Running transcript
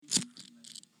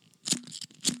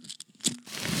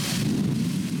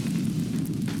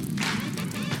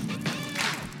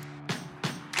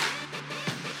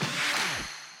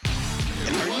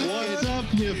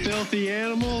You filthy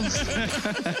animals.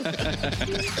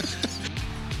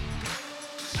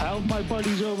 How's my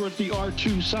buddies over at the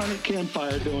R2 Sonic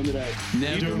Campfire doing today?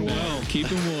 Never know. Keep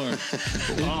them warm.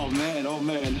 Oh,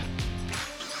 man.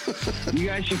 You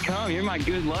guys should come. You're my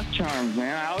good luck charms,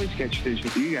 man. I always catch fish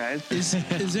with you guys.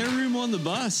 Is there room on the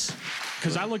bus?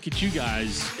 Because I look at you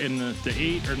guys, and the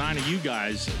 8 or 9 of you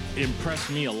guys impressed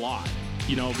me a lot.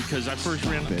 You know, because I first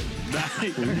ran.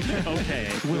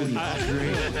 Okay.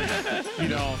 You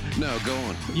know. No, go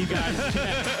on. You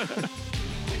guys.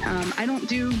 I don't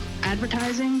do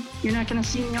advertising. You're not going to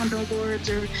see me on billboards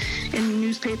or in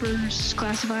newspapers,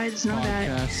 classifieds, none of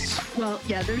that. Well,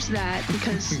 yeah, there's that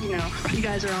because, you know, you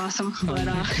guys are awesome. But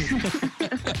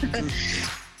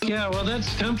Yeah, well,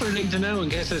 that's comforting to know in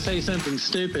case I say something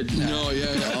stupid. No, yeah.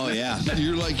 Oh, yeah.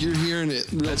 You're hearing it.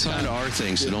 That's kind of our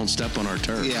thing, so don't step on our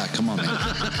turf. Yeah, come on, man.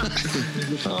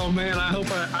 Oh, man, I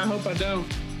hope I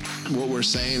don't. What we're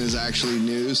saying is actually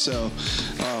new, so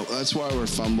that's why we're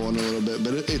fumbling a little bit,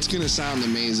 but it's going to sound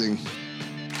amazing.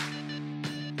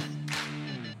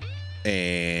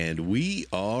 And we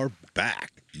are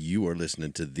back. You are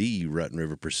listening to the Rutten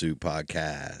River Pursuit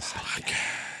podcast.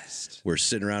 We're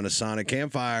sitting around a Sonic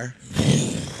campfire.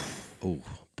 Oh,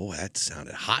 boy, that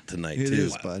sounded hot tonight, too. It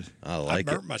is, bud. I like it.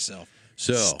 I burnt myself.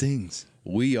 So, Stings.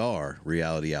 we are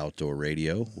Reality Outdoor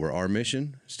Radio, where our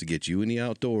mission is to get you in the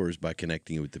outdoors by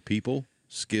connecting you with the people,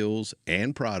 skills,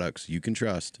 and products you can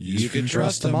trust. You can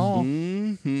trust them all.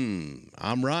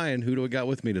 I'm Ryan. Who do I got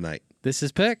with me tonight? This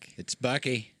is Pick. It's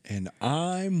Bucky. And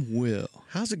I'm Will.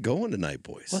 How's it going tonight,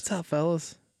 boys? What's up,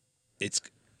 fellas? It's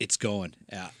going.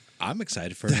 I'm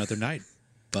excited for another night,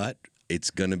 but It's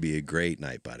going to be a great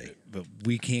night, buddy. but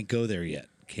we can't go there yet,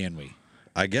 can we?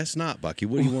 I guess not, Bucky.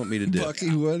 What do you want me to do?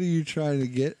 Bucky, what are you trying to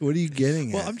get? What are you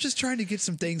getting Well, at? I'm just trying to get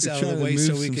some things You're out of the trying to way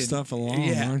so move we some can stuff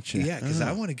along, aren't you? Yeah, because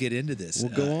I want to get into this.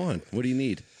 Well, go on. What do you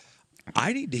need?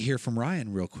 I need to hear from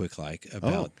Ryan real quick,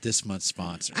 about this month's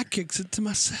sponsor. I kicks it to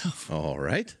myself. All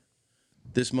right.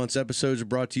 This month's episodes are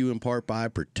brought to you in part by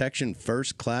Protection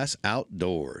First Class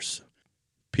Outdoors.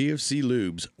 PFC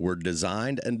lubes were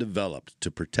designed and developed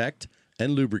to protect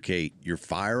and lubricate your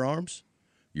firearms,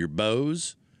 your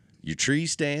bows, your tree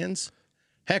stands,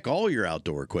 heck, all your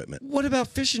outdoor equipment. What about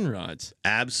fishing rods?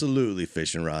 Absolutely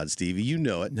fishing rods, Stevie. You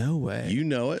know it. No way. You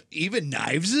know it. Even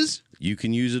kniveses? You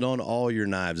can use it on all your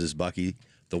knives, Bucky.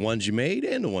 The ones you made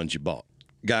and the ones you bought.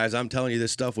 Guys, I'm telling you,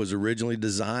 this stuff was originally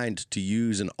designed to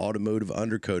use in automotive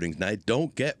undercoatings. Now, it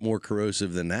don't get more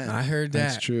corrosive than that. I heard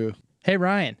that. That's true. Hey,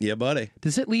 Ryan, Yeah, buddy.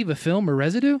 does it leave a film or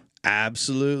residue?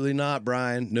 Absolutely not,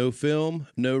 Brian. No film,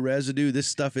 no residue. This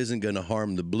stuff isn't going to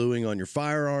harm the bluing on your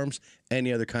firearms,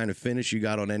 any other kind of finish you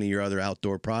got on any of your other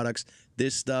outdoor products.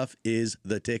 This stuff is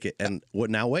the ticket. And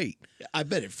what? Now, wait. I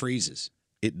bet it freezes.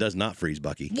 It does not freeze,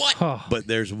 Bucky. What? Oh, But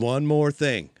there's one more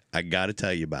thing I got to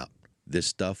tell you about. This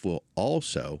stuff will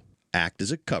also act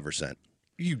as a cover scent.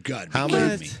 You got me. How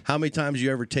kidding me. many times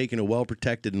you ever taken a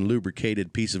well-protected and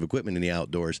lubricated piece of equipment in the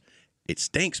outdoors? It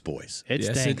stinks, boys. it Yes,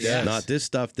 it stinks. does. Not this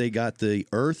stuff. They got the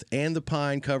earth and the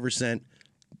pine cover scent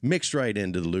mixed right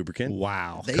into the lubricant.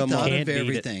 Wow. They Come thought on. Can't of beat it.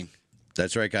 everything.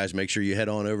 That's right, guys. Make sure you head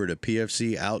on over to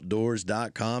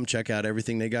pfcoutdoors.com. Check out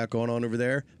everything they got going on over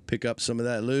there. Pick up some of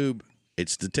that lube.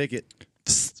 It's the ticket.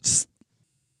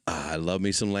 I love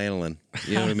me some lanolin.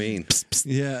 You know what I mean?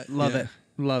 Yeah. Love it.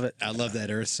 Love it. I love that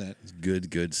earth scent.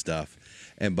 Good stuff.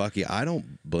 And Bucky, I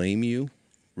don't blame you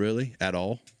really at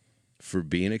all for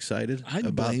being excited I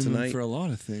about blame tonight. him for a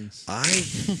lot of things.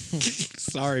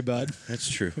 Sorry, bud. That's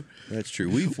true.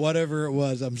 Whatever it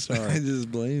was, I'm I sorry.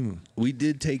 just blame him. We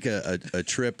did take a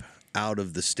trip out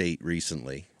of the state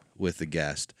recently with a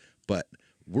guest, but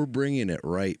we're bringing it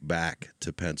right back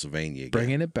to Pennsylvania again.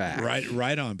 Bringing it back.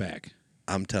 right on back.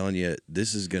 I'm telling you,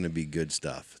 this is going to be good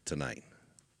stuff tonight.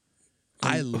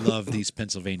 I love these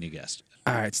Pennsylvania guests.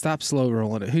 All right, stop slow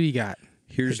rolling it. Who you got?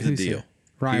 Here's the Who's deal. here?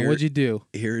 Ryan, what'd you do?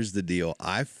 Here's the deal.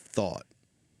 I thought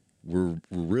we're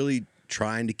really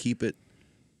trying to keep it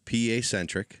PA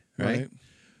centric, right?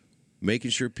 Making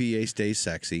sure PA stays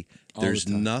sexy. There's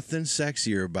nothing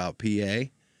sexier about PA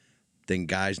than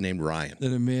guys named Ryan.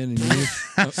 Then a man in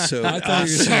uniform. So I thought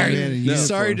you were saying a man in uniform.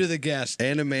 Sorry to the guest.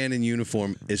 and a man in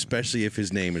uniform, especially if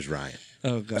his name is Ryan.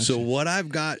 Oh, gosh. So what I've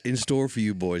got in store for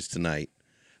you boys tonight,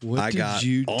 I got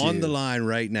on the line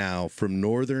right now from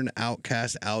Northern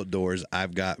Outcast Outdoors.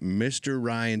 I've got Mr.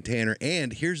 Ryan Tanner,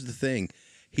 and here's the thing,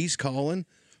 he's calling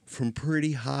from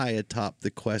pretty high atop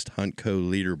the Quest Hunt Co.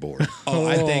 leaderboard. Oh,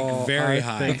 I think very I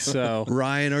high. think so.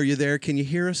 Ryan, are you there? Can you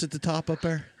hear us at the top up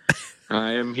there?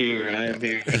 I am here.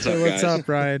 What's Hey, what's up,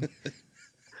 Ryan?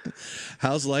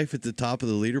 How's life at the top of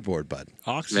the leaderboard, bud?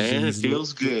 Oxygen. Man, it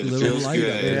feels good. It little feels light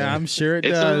good. up there. Yeah, I'm sure it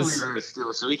It's does. early bird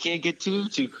still, so we can't get too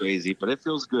crazy, but it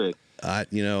feels good. I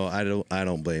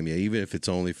don't blame you, even if it's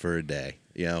only for a day.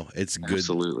 It's good,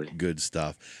 Absolutely. good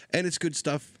stuff, and it's good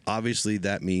stuff. Obviously,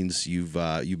 that means you've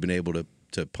been able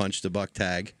to punch the buck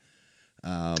tag,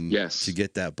 Yes. to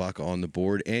get that buck on the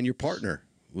board, and your partner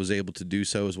was able to do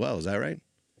so as well. Is that right?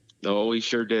 Oh, he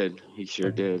sure did. He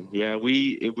sure did. Yeah,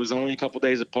 it was only a couple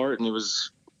days apart, and it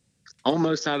was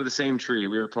almost out of the same tree.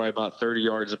 We were probably about 30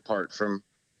 yards apart from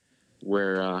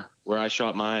where I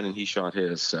shot mine and he shot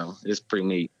his. So it's pretty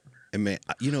neat. And man,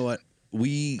 you know what?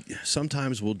 We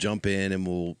sometimes we'll jump in and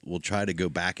we'll try to go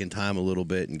back in time a little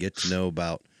bit and get to know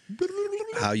about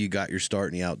how you got your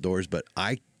start in the outdoors. But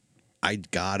I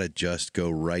gotta just go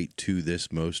right to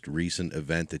this most recent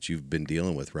event that you've been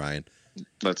dealing with, Ryan.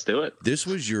 Let's do it. This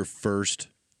was your first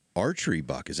archery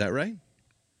buck, is that right?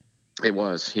 It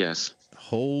was, yes.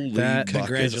 Holy That- bucket.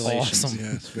 Congratulations. Awesome.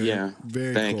 Yes, very, Yeah.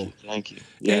 very Thank cool. you. Thank you.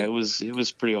 Yeah, And- it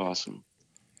was pretty awesome.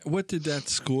 What did that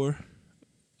score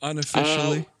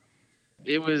unofficially?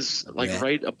 It was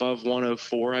right above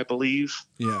 104, I believe.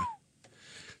 Yeah.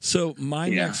 So my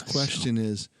Yeah, next question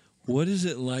is, what is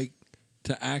it like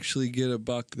to actually get a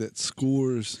buck that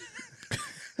scores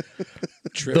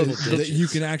Triple that digits. you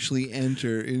can actually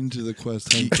enter into the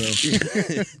Quest Hunt Pro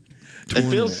tournament?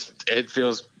 It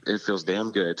feels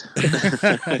damn good.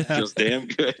 It feels damn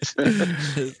good.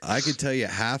 I can tell you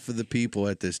half of the people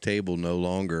at this table no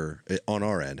longer, on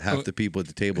our end, half the people at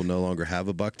the table no longer have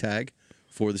a buck tag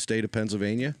for the state of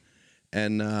Pennsylvania.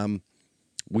 And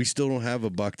we still don't have a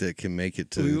buck that can make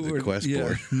it to the Quest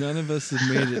board. None of us have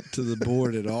made it to the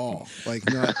board at all. Well,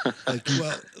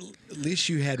 At least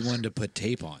you had one to put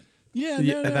tape on. yeah,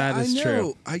 Yeah, no, that is I know.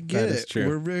 true. I get That is it. true.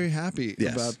 We're very happy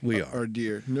Yes, about we are. our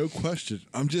deer. No question.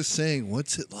 I'm just saying,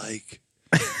 what's it like?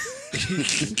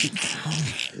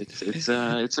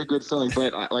 It's a good feeling,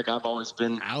 but I've always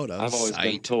been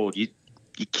told you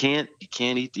can't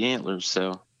eat the antlers.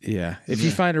 So Yeah. If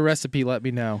you find a recipe, let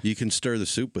me know. You can stir the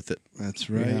soup with it. That's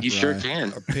right. you sure Ryan.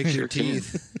 can. Or pick your Sure can.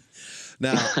 teeth.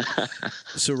 Now,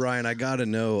 so Ryan, I got to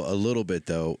know a little bit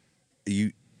though.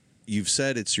 You've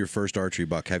said it's your first archery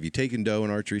buck. Have you taken doe in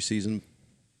archery season?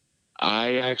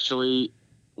 I actually,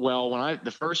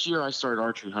 the first year I started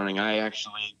archery hunting, I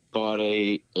actually bought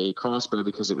a crossbow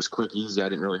because it was quick, easy. I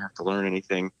didn't really have to learn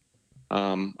anything.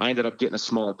 I ended up getting a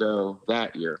small doe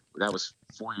that year. That was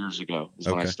 4 years ago is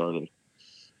when I Okay. started.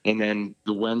 And then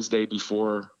the Wednesday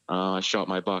before I shot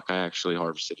my buck, I actually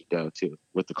harvested a doe too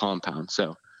with the compound.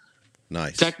 So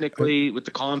Nice. technically with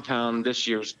the compound, this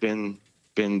year's been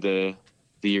the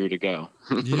year to go.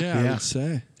 Yeah, I Yeah. would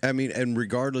say. I mean, and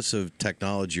regardless of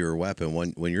technology or weapon,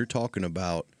 when you're talking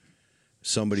about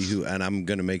somebody who, and I'm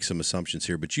going to make some assumptions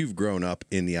here, but you've grown up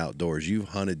in the outdoors. You've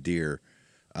hunted deer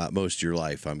most of your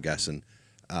life, I'm guessing.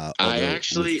 I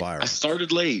I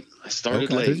started late. Okay.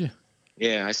 Late. Did you?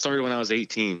 Yeah, I started when I was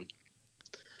 18.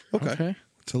 Okay.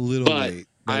 It's a little But late.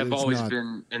 I've it's always not-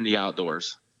 been in the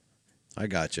outdoors. I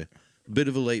got you. Bit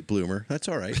of a late bloomer. That's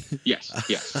all right. Yes,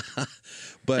 yes.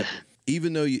 But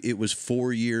even though it was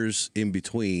 4 years in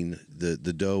between the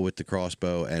doe with the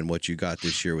crossbow and what you got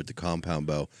this year with the compound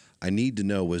bow, I need to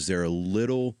know, was there a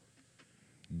little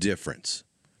difference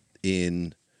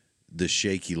in the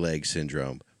shaky leg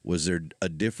syndrome? Was there a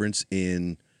difference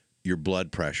in your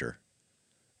blood pressure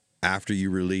after you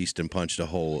released and punched a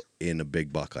hole in a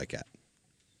big buck like that?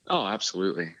 Oh,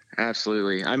 absolutely,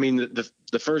 absolutely. I mean,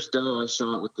 the first doe I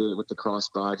shot with the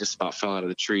crossbow, I just about fell out of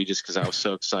the tree just because I was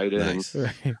so excited. Nice.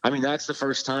 And I mean, that's the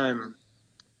first time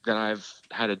that I've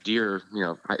had a deer. You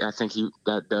know, I think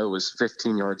that doe was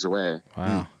 15 yards away.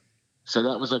 Wow. So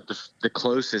that was like the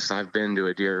closest I've been to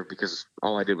a deer because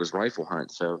all I did was rifle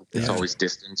hunt. So it's Yeah. always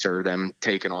distance or them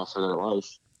taking off for their life.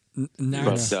 Now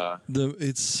But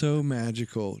it's so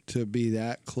magical to be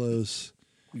that close.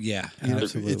 Yeah. You know,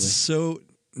 Absolutely. it's so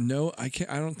I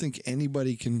don't think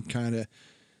anybody can kind of.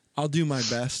 I'll do my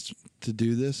best to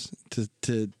do this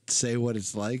to say what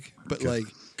it's like, but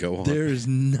Go on. there is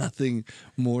nothing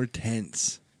more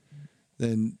tense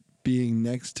than being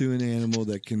next to an animal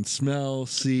that can smell,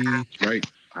 see. right,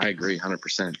 I agree,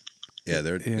 100%. Yeah,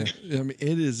 Yeah. I mean,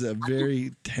 it is a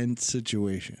very tense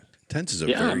situation. tense is a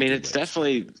Yeah, very I mean, good it's way.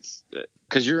 definitely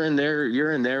because you're in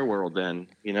their world then,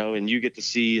 you know, and you get to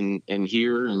see and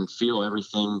hear and feel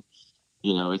everything.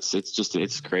 You know,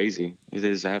 it's crazy. It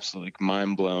is absolutely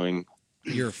mind blowing.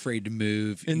 You're afraid to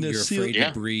move. And the You're seal- afraid Yeah.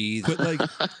 to breathe. But like,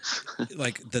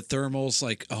 Like the thermals,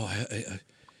 like,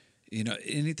 You know,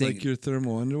 anything like your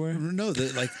thermal underwear. No,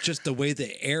 like just the way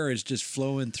the air is just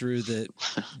flowing through that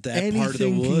Anything part of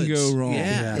the woods. can go wrong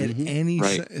Yeah. at any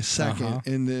Right. second,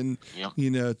 and then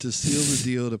to seal the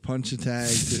deal, to punch a tag,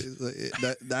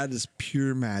 that is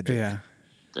pure magic. Yeah.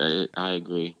 I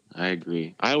agree.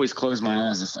 I always close my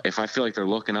eyes. If I feel like they're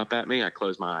looking up at me, I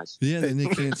close my eyes. Yeah, then they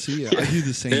can't see you. I do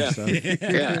the same stuff.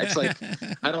 Yeah, it's like,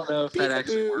 I don't know if that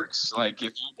actually works. Like,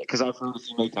 because I've heard if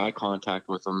you make eye contact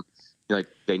with them, like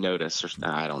they notice, or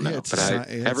I don't know. Yeah, but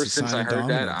ever since I heard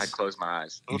that, I close my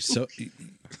eyes.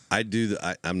 I do.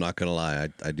 I'm not gonna lie.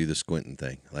 I do the squinting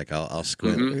thing. Like I'll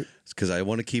squint because I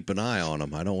want to keep an eye on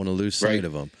them. I don't want to lose sight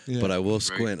of them. Yeah. But I will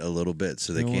squint a little bit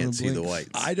so they can't see the whites.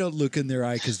 I don't look in their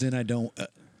eye because then I don't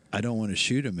want to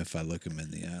shoot them if I look them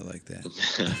in the eye like that.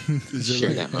 Is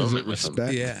it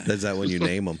respect? Yeah. Is that when you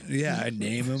name them? Yeah, I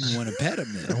name them. Want to pet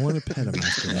them. Then. I want to pet them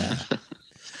after that.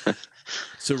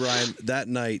 So Ryan, that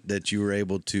night that you were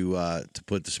able to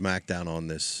put the smackdown on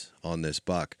this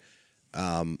buck,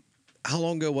 how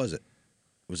long ago was it?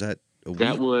 Was that a week?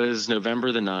 That was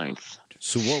November the 9th.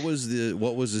 So what was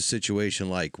the situation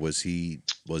like? Was he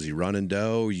running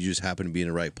doe? You just happened to be in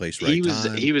the right place, right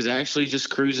time? He was actually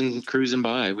just cruising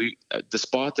by. The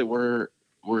spot that we're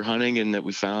hunting and that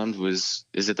we found is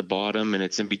at the bottom, and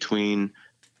it's in between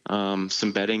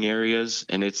some bedding areas,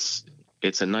 and it's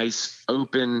a nice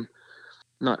open,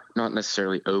 not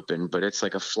necessarily open, but it's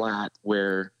like a flat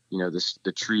where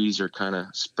the trees are kind of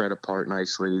spread apart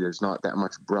nicely. There's not that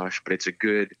much brush, but it's a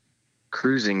good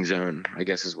cruising zone, I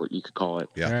guess is what you could call it.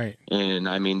 Yeah. Right. And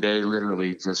I mean, they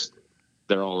literally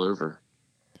they're all over.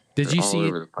 Did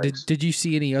you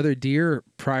see any other deer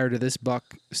prior to this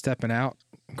buck stepping out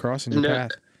and crossing your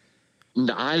path?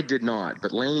 No, I did not.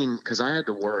 But Lane, because I had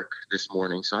to work this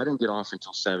morning, so I didn't get off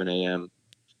until 7 a.m.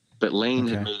 But Lane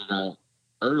had made it out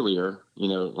earlier,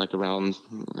 like around,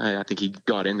 I think he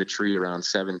got in the tree around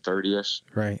 7:30ish.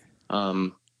 Right.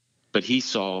 But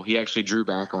he actually drew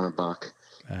back on a buck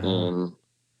and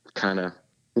kind of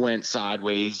went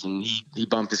sideways, and he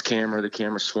bumped his camera. The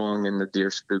camera swung, and the deer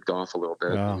spooked off a little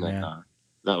bit. Oh, and then, man.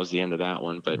 That was the end of that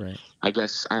one. But I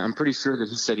guess I'm pretty sure that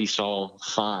he said he saw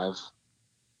 5.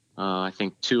 I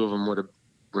think 2 of them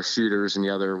were shooters, and the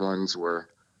other ones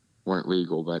weren't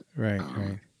legal. But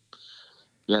right.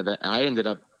 Yeah, I ended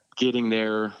up getting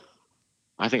there.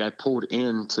 I think I pulled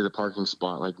into the parking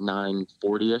spot like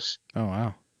 9:40ish. Oh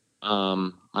wow.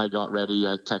 I got ready.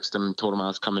 I texted him, told him I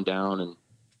was coming down, and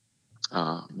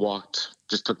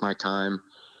just took my time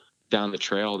down the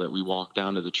trail that we walked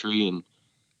down to the tree. And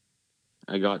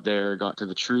I got there, got to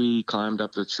the tree, climbed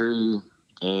up the tree,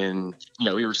 and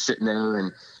we were sitting there,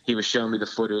 and he was showing me the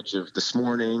footage of this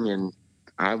morning, and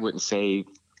I wouldn't say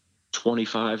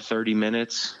 25, 30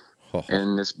 minutes.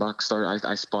 And this buck started,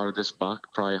 I spotted this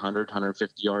buck probably 100,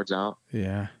 150 yards out.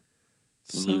 Yeah.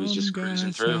 And he was just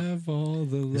cruising through.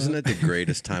 Isn't that the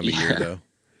greatest time of year, though?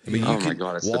 I mean, you can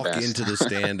God, it's walk the best. into the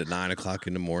stand at 9 o'clock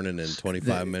in the morning, and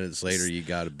 25 minutes later, you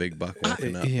got a big buck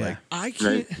walking up. Yeah. Like, I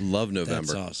can't. love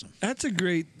November. That's awesome. That's a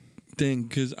great thing,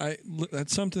 because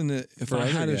that's something that if I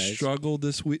had a struggle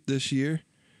this year,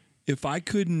 if I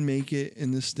couldn't make it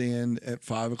in the stand at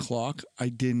 5 o'clock, I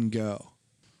didn't go.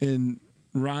 And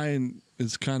Ryan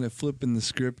is kind of flipping the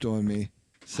script on me,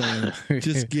 saying,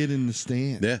 just get in the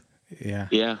stand. Yeah. Yeah.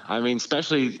 Yeah. I mean,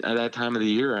 especially at that time of the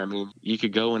year, I mean, you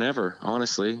could go whenever,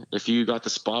 honestly. If you got the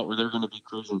spot where they're going to be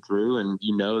cruising through and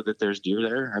you know that there's deer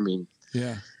there, I mean,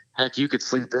 yeah. Heck, you could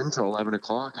sleep in till 11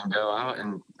 o'clock and go out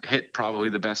and hit probably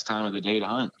the best time of the day to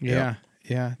hunt. Yeah.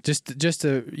 Yeah. Just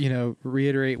to,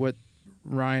 reiterate what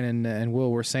Ryan and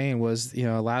Will were saying was,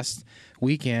 last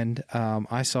weekend,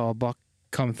 I saw a buck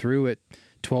come through at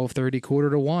 12:30,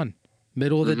 1:45,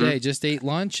 middle of the day, just ate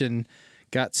lunch and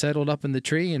got settled up in the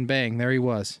tree, and bang, there he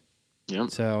was.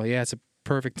 Yep. So yeah, it's a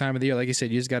perfect time of the year. Like you said,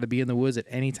 you just got to be in the woods at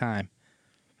any time.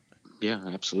 Yeah,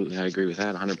 absolutely. I agree with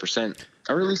that 100%.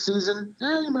 Early season,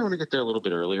 you might want to get there a little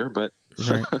bit earlier, but.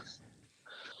 Right.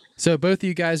 So both of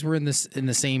you guys were in the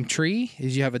same tree.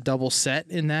 Did you have a double set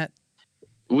in that?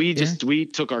 We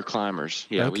took our climbers.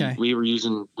 Yeah. Okay. We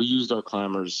used our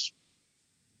climbers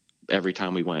every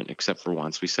time we went, except for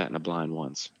once. We sat in a blind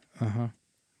once. Uh-huh.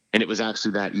 And it was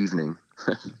actually that evening.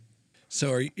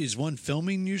 So is one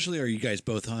filming usually, or are you guys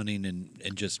both hunting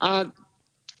and just? Kind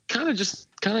of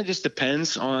just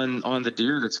depends on the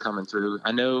deer that's coming through.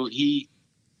 I know he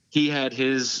had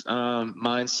his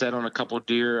mind set on a couple of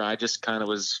deer. I just kind of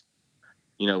was,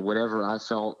 whatever I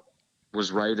felt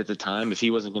was right at the time. If he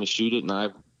wasn't going to shoot it and I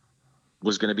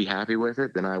was going to be happy with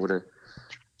it, then I would have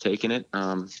taken it.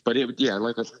 But it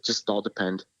just all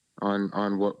depend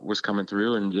on what was coming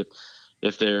through, and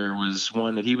if there was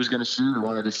one that he was going to shoot or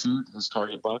wanted to shoot his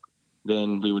target buck,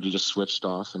 then we would have just switched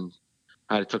off, and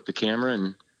I'd have took the camera,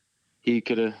 and he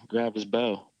could have grabbed his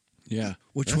bow. Yeah.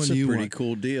 Which That's one do you a pretty want?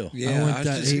 cool deal. Yeah, I want was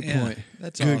that just- 8-point.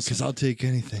 That's good awesome. because I'll take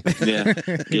anything.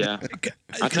 Yeah.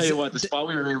 I'll tell you what, the spot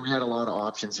we were in, we had a lot of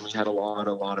options, and we had a lot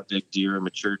of big deer,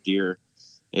 mature deer,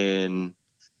 and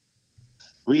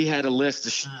we had a list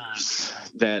of shooters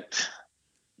that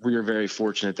we were very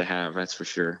fortunate to have, that's for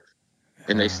sure.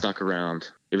 And they stuck around.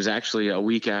 It was actually a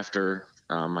week after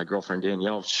my girlfriend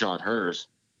Danielle shot hers.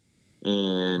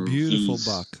 And Beautiful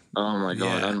buck. Oh my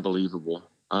God, unbelievable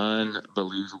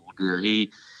deer.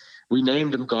 We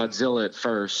named him Godzilla at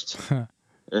first,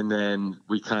 and then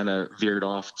we kind of veered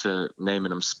off to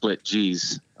naming him Split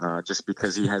G's, just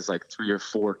because he has like 3 or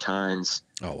 4 tines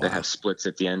that have splits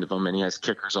at the end of them, and he has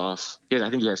kickers off. Yeah, I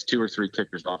think he has 2 or 3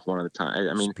 kickers off one at a time.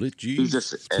 I mean, Split G's. he's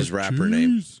just his rapper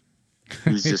name.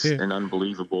 He's just an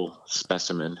unbelievable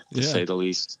specimen, to say the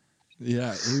least.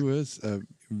 Yeah, he was a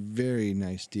very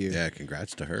nice deer. Yeah,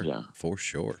 congrats to her. Yeah. For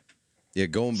sure. Yeah,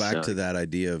 going back to that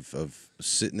idea of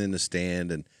sitting in the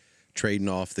stand and trading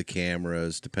off the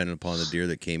cameras, depending upon the deer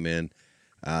that came in,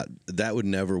 that would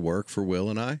never work for Will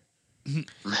and I.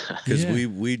 Because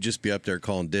we'd just be up there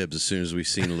calling dibs as soon as we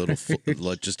seen a little,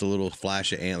 just a little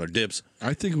flash of antler. Dibs.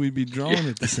 I think we'd be drawing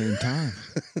at the same time.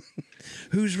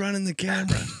 Who's running the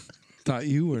camera? Thought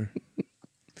you were.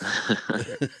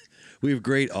 We have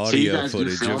great audio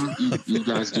footage. You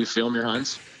guys do film your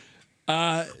hunts?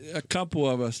 A couple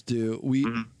of us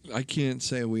do. I can't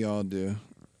say we all do,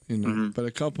 but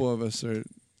a couple of us are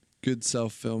good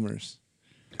self-filmers.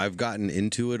 I've gotten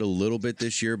into it a little bit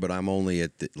this year, but I'm only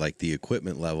at the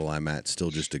equipment level I'm at still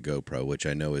just a GoPro, which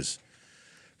I know is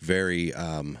very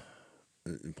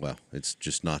well, it's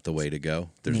just not the way to go.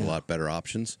 There's a lot better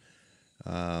options.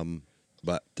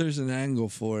 But there's an angle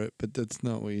for it, but that's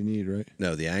not what you need, right?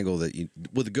 No, the angle that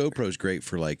the GoPro is great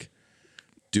for like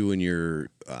doing your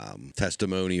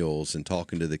testimonials and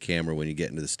talking to the camera when you get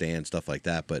into the stand, stuff like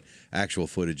that. But actual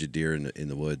footage of deer in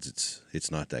the woods, it's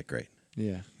not that great.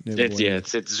 Yeah, it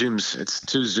zooms. It's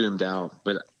too zoomed out.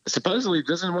 But supposedly,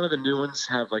 doesn't one of the new ones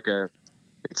have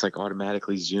it's like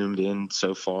automatically zoomed in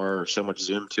so far or so much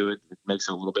zoom to it? It makes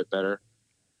it a little bit better.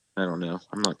 I don't know.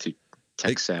 I'm not too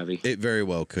tech savvy. It very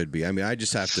well could be. I mean, I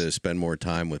just have to spend more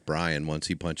time with Brian. Once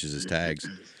he punches his tags,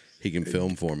 he can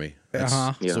film for me. That's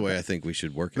the way I think we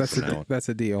should work it from now on. That's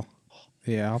a deal.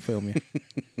 Yeah, I'll film you.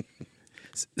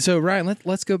 So, Ryan,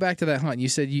 let's go back to that hunt. You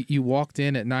said you walked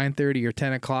in at 9:30 or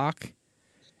 10 o'clock.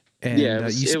 And it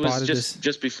was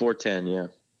just before 10, yeah.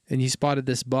 And you spotted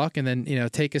this buck, and then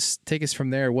take us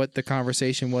from there. What the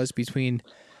conversation was between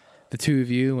the two of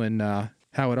you, and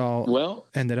how it all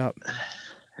ended up.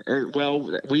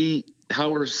 Well,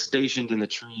 how we're stationed in the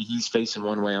tree. He's facing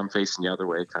one way, I'm facing the other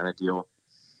way, kind of deal.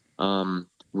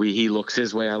 He looks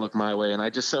his way, I look my way, and I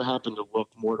just so happen to look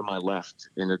more to my left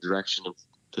in the direction of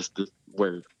just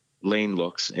where Lane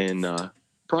looks, and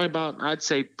I'd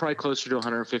say closer to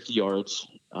 150 yards.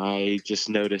 I just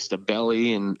noticed a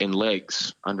belly and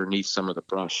legs underneath some of the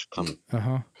brush coming.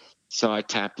 So I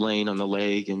tapped Lane on the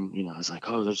leg, and I was like,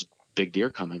 "Oh, there's a big deer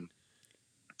coming."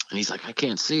 And he's like, "I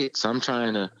can't see it." So I'm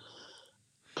trying to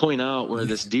point out where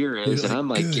this deer is, and I'm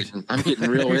like, getting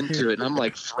real into it, and I'm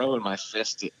like throwing my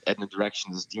fist in the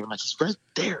direction of this deer. I'm like, "He's right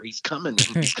there. He's coming.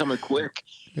 He's coming quick."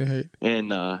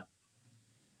 And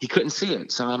he couldn't see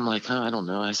it, so I'm like, I don't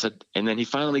know. I said, and then he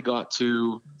finally got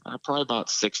to probably about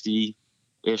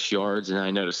 60-ish yards, and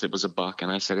I noticed it was a buck,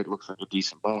 and I said, "It looks like a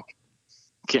decent buck."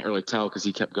 Can't really tell because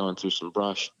he kept going through some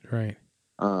brush. Right.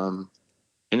 And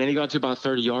then he got to about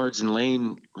 30 yards, and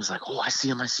Lane was like, "Oh, I see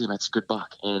him. That's a good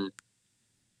buck." And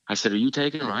I said, "Are you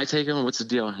taking him? Or I take him? What's the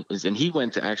deal?" And he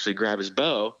went to actually grab his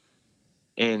bow.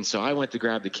 And so I went to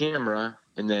grab the camera,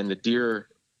 and then the deer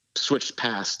switched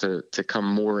past to come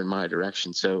more in my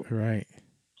direction. So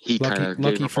he kind of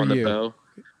gave up on the bow.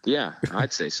 Yeah,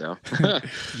 I'd say so.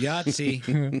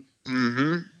 Yahtzee.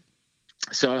 Mm-hmm.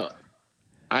 So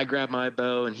I grab my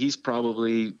bow, and he's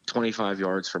probably 25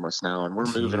 yards from us now, and we're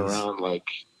moving around like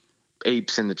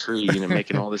apes in the tree,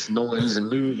 making all this noise and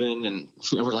moving, and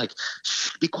we're like,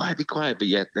 "Shh, be quiet. But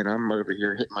yet then I'm over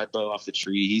here hitting my bow off the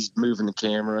tree. He's moving the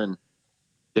camera, and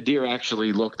the deer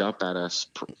actually looked up at us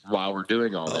while we're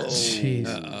doing all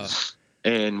this.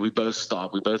 And we both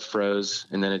stopped. We both froze,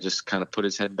 and then it just kind of put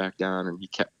his head back down, and he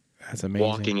kept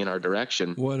walking in our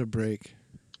direction. What a break.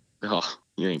 Oh,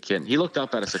 you ain't kidding. He looked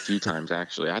up at us a few times,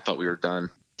 actually. I thought we were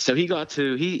done. So he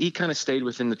kind of stayed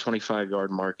within the 25-yard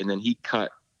mark, and then he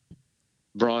cut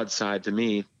broadside to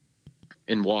me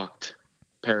and walked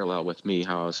parallel with me,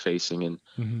 how I was facing.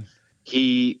 And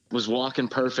he was walking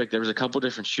perfect. There was a couple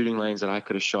different shooting lanes that I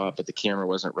could have shot, but the camera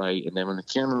wasn't right. And then when the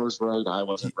camera was right, I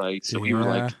wasn't right. So we were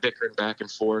like bickering back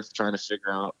and forth, trying to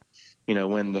figure out,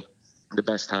 when the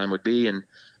best time would be. And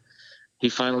he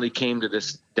finally came to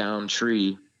this down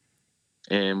tree,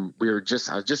 and I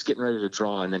was just getting ready to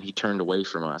draw, and then he turned away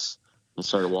from us and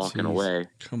started walking away.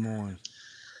 Come on.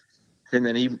 And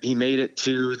then he made it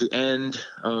to the end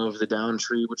of the down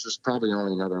tree, which was probably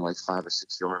only another like 5 or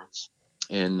 6 yards.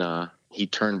 And he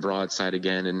turned broadside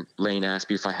again, and Lane asked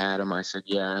me if I had him. I said,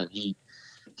 yeah. And he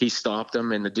stopped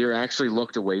him, and the deer actually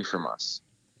looked away from us.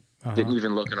 Didn't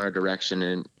even look in our direction,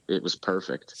 and it was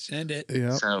perfect. Send it.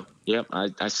 Yeah. So, yep,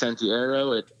 I sent the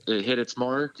arrow. It hit its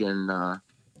mark, and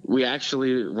we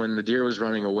actually, when the deer was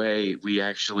running away, we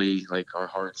actually, like, our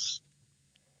hearts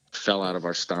fell out of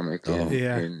our stomach.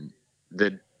 And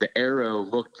the arrow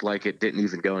looked like it didn't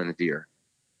even go in the deer.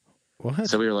 What?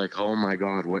 So we were like, oh my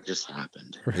God, what just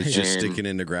happened? It's just sticking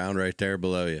in the ground right there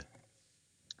below you.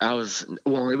 It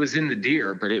was in the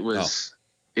deer, but it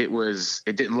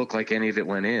didn't look like any of it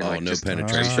went in. Oh, like no just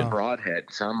penetration. a broadhead.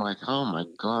 So I'm like, oh my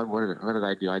God, what did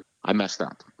I do? I messed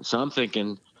up. So I'm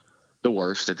thinking the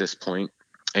worst at this point.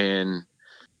 And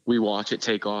we watch it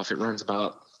take off. It runs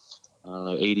about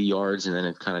 80 yards, and then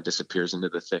it kind of disappears into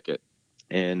the thicket.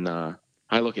 And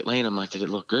I look at Lane. I'm like, did it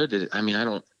look good?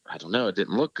 I don't know. It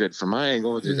didn't look good from my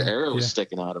angle. The arrow was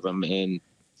sticking out of him. And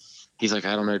he's like,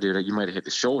 I don't know, dude. You might have hit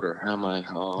the shoulder. And I'm like,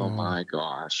 oh my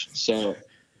gosh. So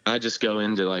I just go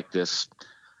into like this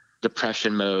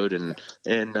depression mode.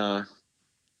 And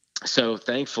so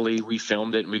thankfully we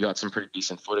filmed it, and we got some pretty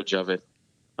decent footage of it.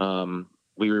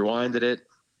 We rewinded it.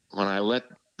 When I let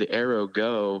the arrow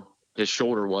go, his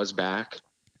shoulder was back.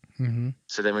 Mm-hmm.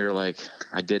 So then we were like,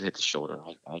 I did hit the shoulder.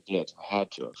 I did. I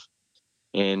had to have.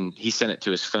 And he sent it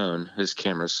to his phone. His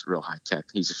camera's real high tech.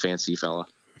 He's a fancy fella.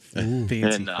 Fancy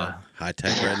high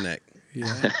tech redneck.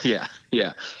 Yeah.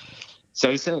 yeah.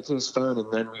 So he sent it to his phone,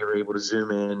 and then we were able to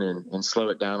zoom in and slow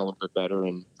it down a little bit better.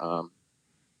 And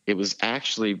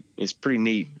it's pretty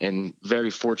neat and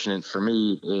very fortunate for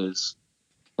me is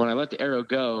when I let the arrow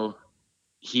go,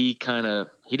 he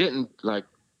didn't like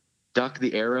duck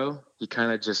the arrow. He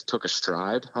kind of just took a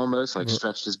stride, almost like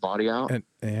stretched his body out.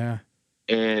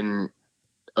 And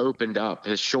opened up.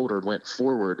 His shoulder went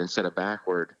forward instead of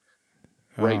backward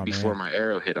right before my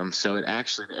arrow hit him. So the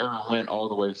arrow went all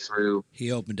the way through.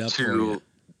 He opened up to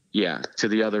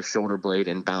the other shoulder blade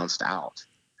and bounced out.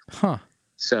 Huh.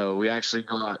 So we actually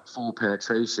got full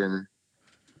penetration,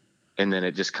 and then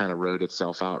it just kind of rode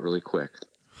itself out really quick.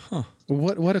 Huh.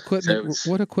 What equipment?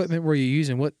 What equipment were you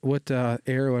using? What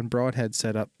arrow and broadhead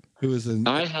setup? It was a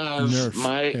I have Nerf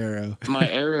my arrow. My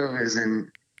arrow is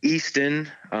an Easton.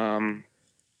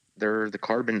 They're the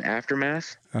carbon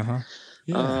aftermath.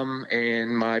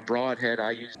 And my broadhead,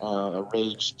 I use a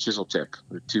Rage chisel tip,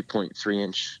 a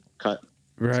 2.3-inch cut.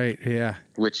 Right. Yeah.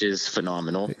 Which is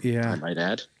phenomenal. Yeah. I might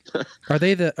add. Are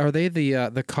they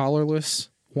the collarless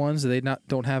ones?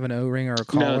 Don't have an O-ring or a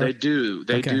collar? No, they do.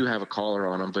 They do have a collar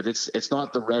on them, but it's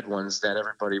not the red ones that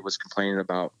everybody was complaining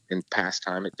about in past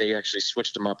time. They actually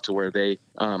switched them up to where they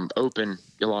open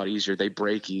a lot easier. They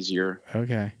break easier.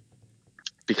 Okay.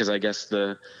 Because I guess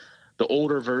the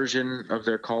older version of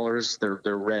their collars, they're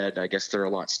red. I guess they're a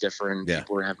lot stiffer, and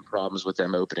people are having problems with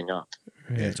them opening up.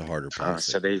 Yeah, it's a harder process.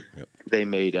 So they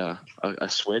made a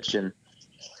switch, and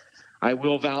I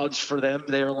will vouch for them.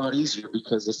 They're a lot easier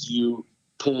because if you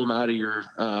pull them out of your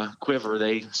quiver,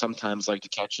 they sometimes like to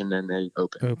catch, and then they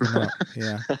open up.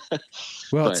 Yeah.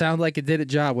 Well, it sounded like it did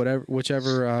its job.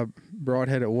 Whichever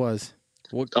broadhead it was.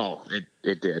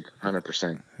 It did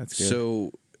 100%. That's good.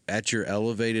 So at your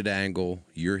elevated angle,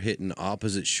 you're hitting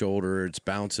opposite shoulder. It's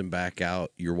bouncing back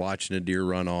out. You're watching a deer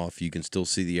run off. You can still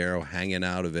see the arrow hanging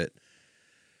out of it.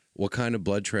 What kind of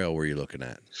blood trail were you looking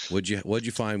at? What'd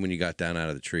you find when you got down out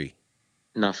of the tree?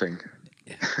 Nothing.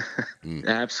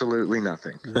 Absolutely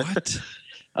nothing. What?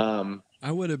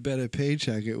 I would have bet a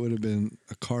paycheck it would have been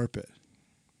a carpet.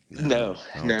 No.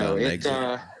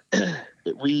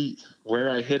 Where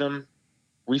I hit him,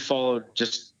 we followed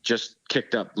just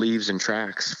kicked up leaves and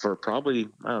tracks for probably,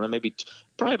 I don't know,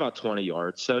 probably about 20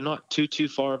 yards. So not too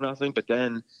far of nothing. But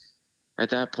then at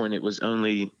that point, it was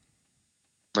only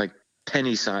like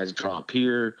penny size drop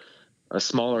here, a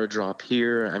smaller drop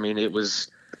here. I mean, it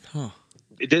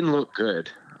didn't look good.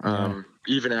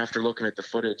 Even after looking at the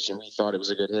footage and we thought it was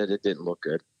a good hit, it didn't look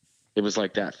good. It was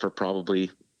like that for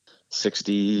probably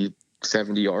 60,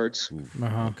 70 yards.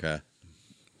 Okay.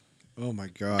 Oh my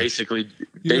gosh.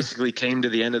 Basically came to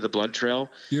the end of the blood trail.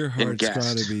 Your heart's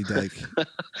got to be like,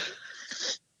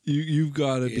 you've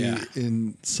got to be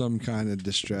in some kind of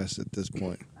distress at this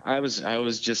point. I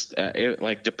was just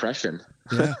like depression.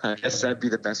 Yeah. I guess that'd be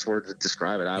the best word to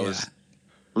describe it. I was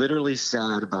literally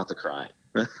sad about to cry.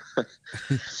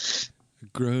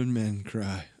 Grown men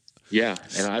cry. Yeah,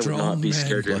 and I would not be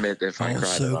scared to admit if I cried.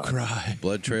 Also cry.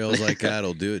 Blood trails like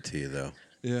that'll do it to you, though.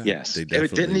 Yeah. Yes, They it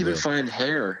definitely didn't even will. find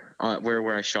hair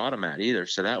where I shot him at either.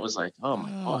 So that was like, oh my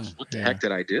gosh, what the heck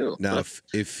did I do? Now,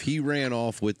 if he ran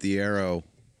off with the arrow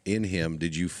in him,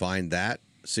 did you find that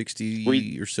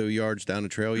 60 or so yards down the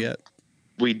trail yet?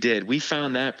 We did. We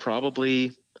found that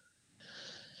probably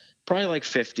like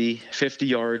 50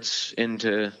 yards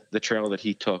into the trail that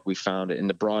he took. We found it, and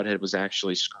the broadhead was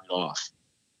actually screwed off.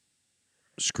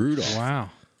 Screwed off? Wow.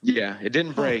 Yeah, it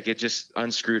didn't break. It just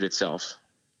unscrewed itself.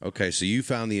 Okay, so you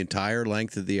found the entire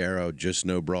length of the arrow, just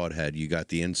no broadhead. You got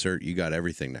the insert. You got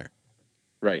everything there.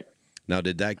 Right. Now,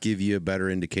 did that give you a better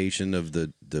indication of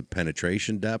the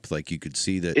penetration depth? Like you could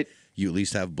see that you at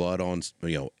least have blood on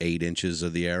 8 inches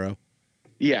of the arrow?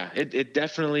 Yeah, it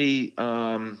definitely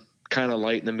kind of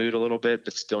lightened the mood a little bit,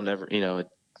 but still never,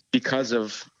 because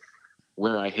of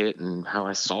where I hit and how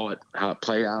I saw it, how it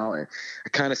played out. I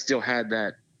kind of still had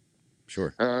that.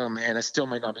 Sure. Oh man, I still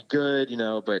might not be good,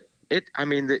 but it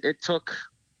took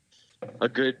a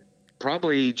good,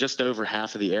 probably just over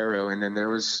half of the arrow. And then there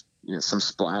was, some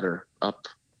splatter up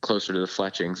closer to the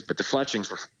fletchings, but the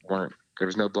fletchings weren't, there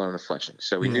was no blood on the fletchings.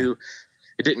 So we knew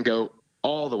it didn't go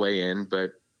all the way in,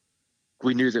 but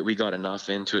we knew that we got enough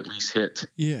in to at least hit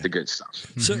the good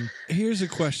stuff. So here's a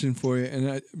question for you,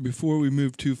 and before we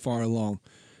move too far along,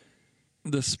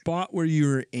 the spot where you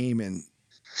were aiming,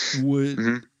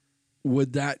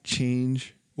 would that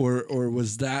change, or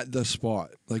was that the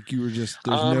spot? Like you were just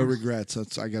there's no regrets.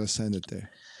 I got to send it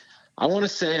there. I want to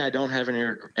say I don't have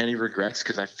any regrets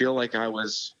because I feel like I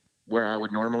was where I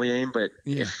would normally aim. But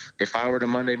if I were the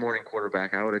Monday morning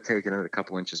quarterback, I would have taken it a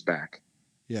couple inches back.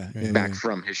 Back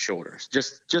from his shoulders,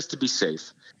 just to be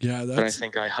safe. Yeah, but I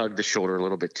think I hugged the shoulder a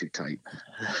little bit too tight.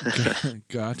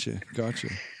 Gotcha.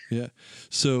 Yeah.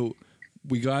 So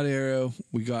we got arrow,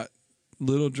 we got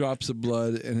little drops of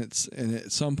blood, and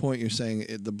at some point you're saying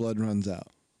the blood runs out.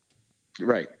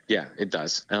 Right. Yeah, it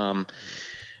does.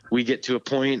 We get to a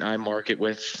point. I mark it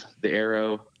with the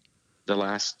arrow, the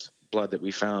last blood that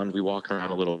we found. We walk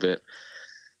around a little bit.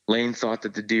 Lane thought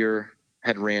that the deer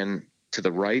had ran to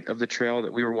the right of the trail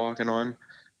that we were walking on,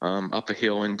 up a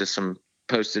hill into some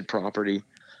posted property.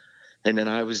 And then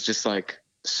I was just like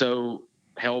so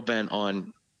hell-bent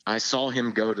on, I saw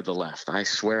him go to the left. I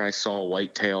swear I saw a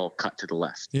white tail cut to the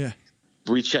left. Yeah.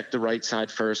 We checked the right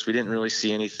side first. We didn't really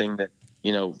see anything that,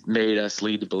 made us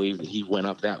lead to believe that he went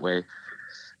up that way.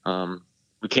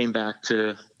 We came back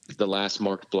to the last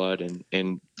marked blood,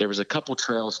 and there was a couple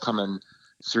trails coming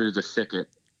through the thicket.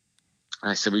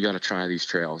 I said, we got to try these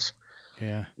trails.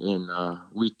 Yeah. And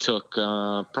we took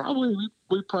we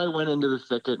probably went into the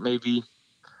thicket maybe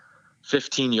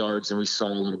 15 yards, and we saw a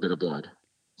little bit of blood.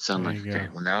 So I'm like, okay,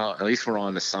 well now at least we're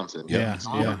on to something. Yeah. It's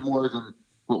a little bit more than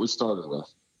what we started with.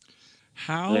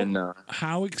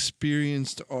 How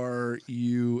experienced are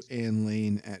you and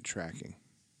Lane at tracking?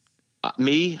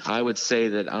 Me, I would say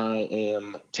that I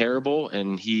am terrible,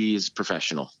 and he's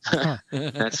professional.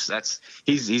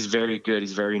 He's very good.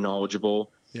 He's very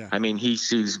knowledgeable. Yeah. I mean, he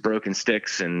sees broken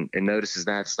sticks and notices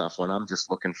that stuff when I'm just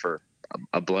looking for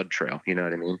a blood trail. You know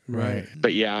what I mean? Right.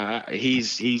 But yeah,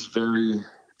 he's very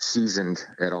seasoned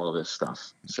at all of this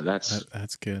stuff. So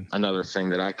that's good. Another thing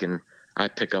that I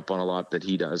pick up on a lot that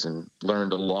he does, and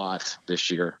learned a lot this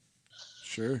year.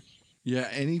 Sure. Yeah.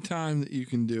 Anytime that you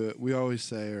can do it, we always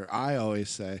say, or I always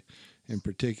say in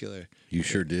particular. You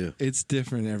sure do. It's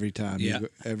different every time. Yeah.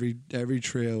 Every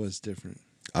trail is different.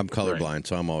 I'm colorblind,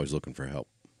 so I'm always looking for help.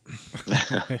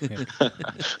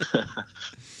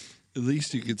 At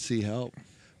least you could see help.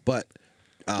 But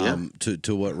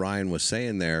to what Ryan was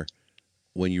saying there,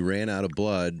 when you ran out of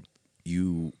blood,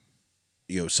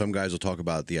 some guys will talk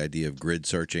about the idea of grid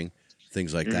searching,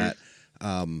 things like that.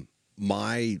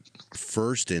 My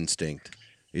first instinct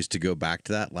is to go back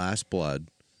to that last blood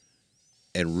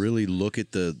and really look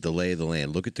at the lay of the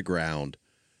land, look at the ground,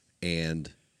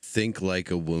 and think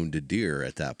like a wounded deer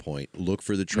at that point. Look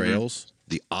for the trails,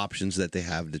 the options that they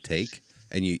have to take,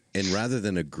 and rather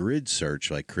than a grid search,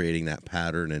 like creating that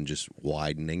pattern and just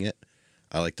widening it,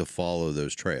 I like to follow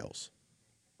those trails.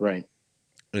 Right.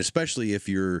 And especially if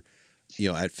you're,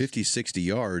 at 50, 60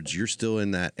 yards, you're still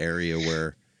in that area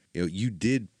where,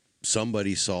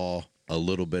 somebody saw a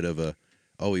little bit of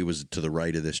he was to the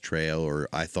right of this trail, or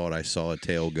I thought I saw a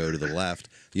tail go to the left.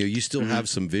 You still have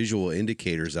some visual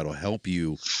indicators that'll help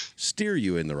you steer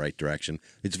you in the right direction.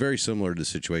 It's very similar to the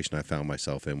situation I found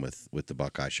myself in with the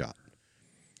buck I shot.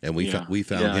 And we Yeah. we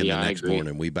found Yeah, him yeah, the I next agree.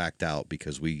 morning. We backed out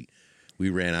because we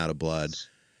ran out of blood.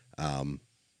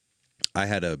 I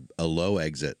had a low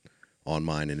exit on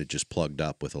mine, and it just plugged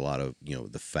up with a lot of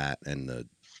the fat and the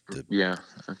Yeah.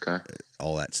 Okay.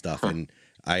 all that stuff. And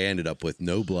I ended up with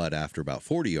no blood after about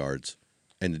 40 yards,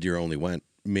 and the deer only went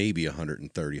maybe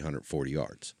 130, 140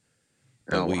 yards.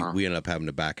 But Oh, wow. we ended up having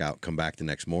to back out, come back the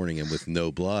next morning, and with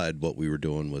no blood, what we were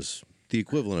doing was the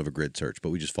equivalent of a grid search, but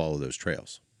we just follow those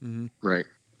trails. Mm-hmm. Right.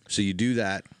 So you do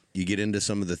that, you get into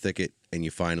some of the thicket, and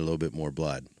you find a little bit more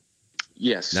blood.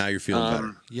 Yes. Now you're feeling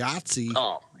better. Yahtzee.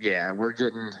 Oh yeah, we're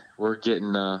getting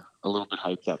a little bit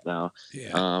hyped up now.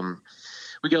 Yeah.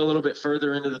 We got a little bit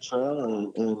further into the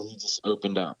trail, and he just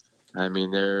opened up. I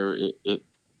mean, it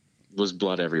was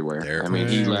blood everywhere. There. I mean,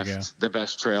 he There we go. left the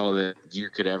best trail that you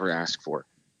could ever ask for.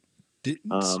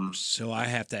 So I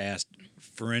have to ask,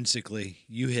 forensically,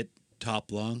 you hit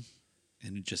top lung,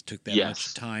 and it just took that Yes.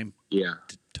 much time Yeah.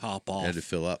 to top off. Had to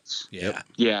fill up. Yeah.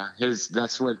 Yep. Yeah,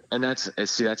 that's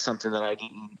something that I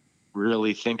didn't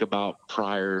really think about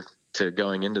prior to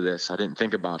going into this. I didn't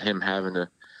think about him having to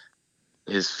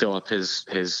fill up his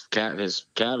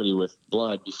cavity with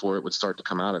blood before it would start to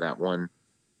come out of that one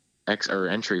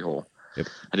entry hole. Yep.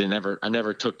 I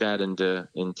never took that into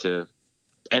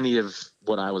any of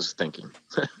what I was thinking.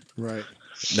 Right.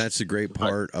 That's the great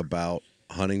part about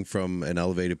hunting from an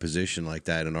elevated position like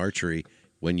that in archery.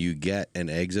 When you get an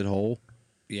exit hole,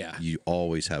 Yeah. you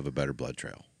always have a better blood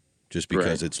trail. Just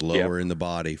because Right. it's lower in the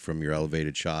body from your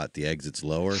elevated shot, the exit's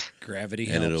lower, Gravity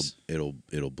and helps.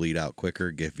 it'll bleed out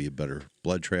quicker, give you a better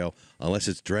blood trail. Unless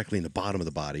it's directly in the bottom of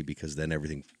the body, because then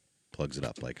everything plugs it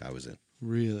up like I was in.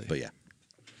 Really? But yeah.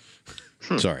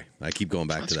 Sorry, I keep going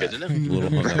back to that. good to know. A little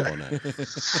hung up on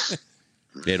that.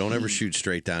 Yeah, don't ever shoot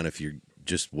straight down if you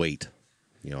just wait.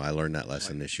 I learned that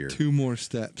lesson this year. 2 more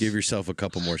steps. Give yourself a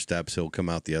couple more steps. He'll come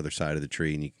out the other side of the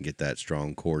tree, and you can get that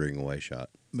strong quartering away shot.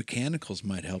 Mechanicals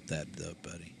might help that, though,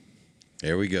 buddy.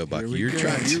 There we go, Bucky. we You're go.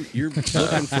 trying. You're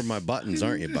looking for my buttons,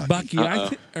 aren't you, Bucky? Bucky,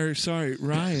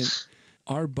 Ryan,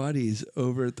 our buddies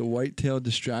over at the Whitetail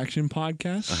Distraction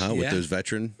podcast, With Yeah. those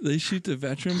veteran. they shoot the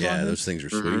veteran Yeah, broadheads. those things are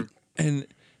sweet. And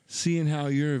seeing how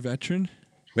you're a veteran,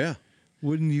 Yeah,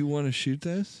 wouldn't you want to shoot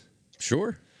those?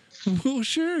 sure. Well,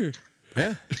 sure.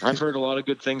 Yeah, I've heard a lot of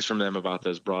good things from them about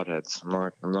those broadheads.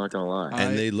 I'm not gonna lie.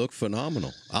 and they look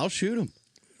phenomenal. I'll shoot them.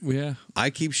 Yeah. I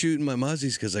keep shooting my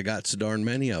muzzies because I got so darn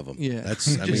many of them. Yeah.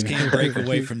 That's. I Just mean, can't break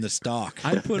away from the stock.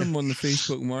 I put them on the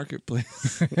Facebook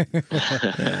Marketplace.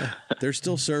 they're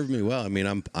still serving me well. I mean,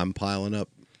 I'm piling up.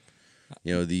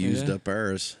 The used up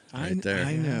arrows right there.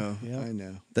 I know. Yeah. I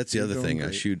know. That's the You're other doing thing.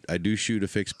 great. I do shoot a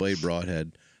fixed blade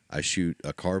broadhead. I shoot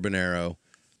a carbon arrow.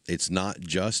 It's not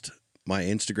just my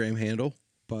Instagram handle.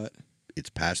 But It's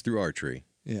pass through archery.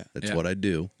 yeah, That's Yeah. what I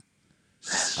do.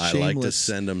 I like to Shameless.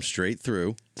 send them straight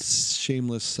through.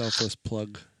 shameless, selfless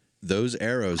plug. Those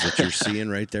arrows that you're seeing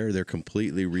right there, they're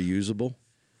completely reusable.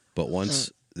 But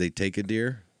once they take a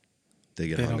deer, they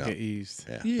get They hung don't up. get used.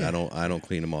 Yeah. Yeah. I don't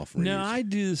clean them off. And No, reuse. I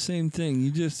do the same thing.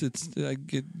 You just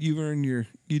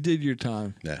you did your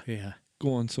time. Yeah. Yeah.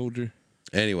 Go on, soldier.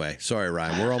 Anyway, sorry,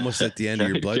 Ryan. We're almost at the end of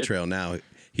your blood trail now.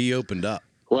 He opened up.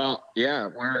 Well, yeah,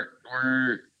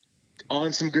 we're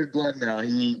on some good blood now.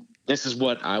 This is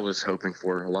what I was hoping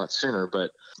for a lot sooner,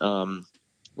 but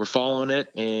we're following it,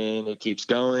 and it keeps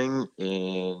going,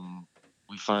 and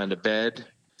we find a bed.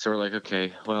 So we're like,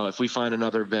 okay, well, if we find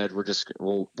another bed,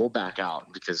 we'll back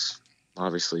out, because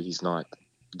obviously he's not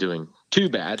doing too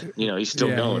bad. He's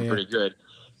still going pretty good.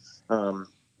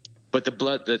 But the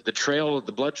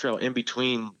blood trail in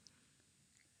between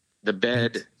the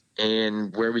bed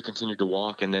and where we continued to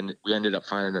walk, and then we ended up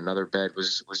finding another bed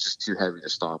was just too heavy to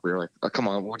stop. We were like, oh, come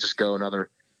on, we'll just go another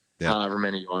however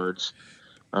many yards.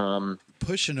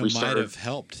 Pushing them might have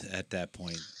helped at that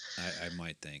point, I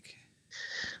might think.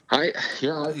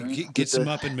 Gets them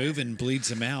up and moving, bleeds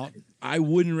them out. I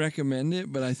wouldn't recommend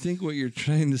it, but I think what you're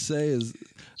trying to say is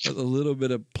a little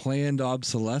bit of planned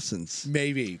obsolescence.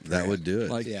 Maybe That would do it.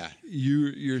 Like, Yeah.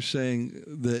 you're saying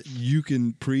that you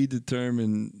can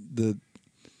predetermine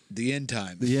the end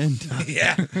time. the end time.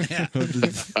 Yeah.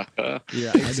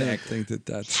 Yeah, I don't think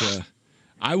that's.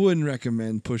 I wouldn't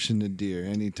recommend pushing the deer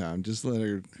anytime. Just let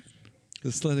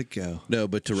it go. No,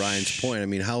 but to Ryan's point, I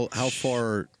mean, how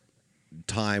far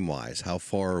time wise, how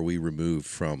far are we removed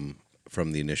from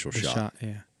the initial The shot?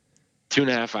 Yeah.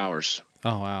 2.5 hours.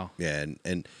 Oh wow. Yeah,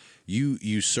 and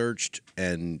you searched,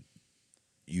 and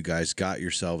you guys got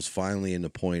yourselves finally in the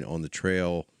point on the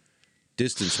trail.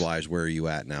 Distance wise, where are you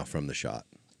at now from the shot?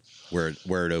 Where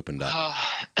it opened up?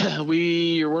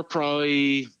 We're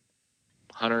probably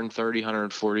 130,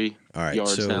 140 All right,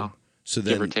 yards so now, so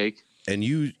give or then take. And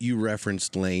you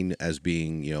referenced Lane as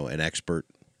being, an expert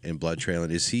in blood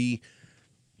trailing. Is he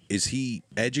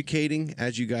educating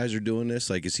as you guys are doing this?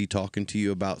 Like, is he talking to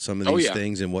you about some of these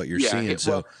things and what you're seeing?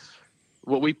 Well,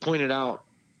 what we pointed out,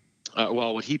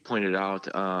 what he pointed out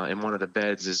in one of the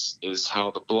beds is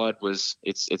how the blood was.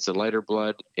 It's a lighter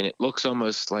blood, and it looks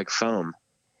almost like foam.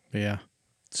 Yeah.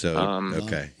 So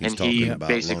okay, he's talking he about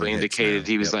basically indicated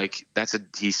he was like,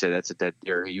 he said that's a dead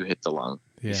deer. You hit the lung.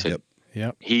 Yeah. He said,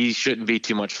 Yep. he shouldn't be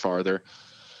too much farther.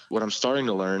 What I'm starting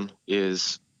to learn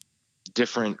is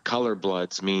different color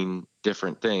bloods mean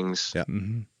different things,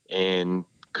 and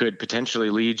could potentially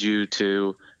lead you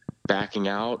to backing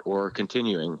out or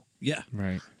continuing. Yeah.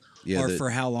 Right. Yeah, or for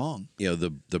how long?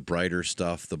 The brighter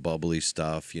stuff, the bubbly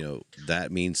stuff,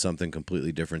 that means something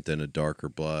completely different than a darker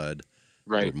blood.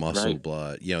 Right, or muscle right.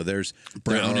 blood. There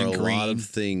Brown are and a green, lot of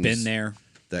things been there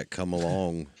that come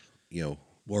along,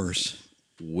 worse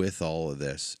with all of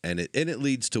this, and it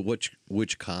leads to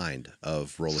which kind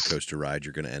of roller coaster ride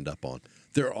you're going to end up on.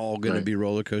 They're all going to be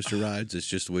roller coaster rides. It's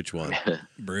just which one.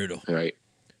 Brutal. Right.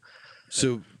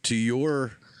 So to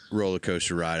your roller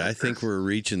coaster ride, I think we're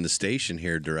reaching the station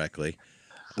here directly.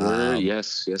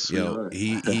 Yes, we are.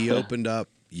 He opened up.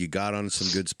 You got on some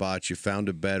good spots. You found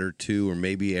a bed or two, or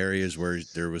maybe areas where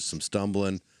there was some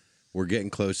stumbling. We're getting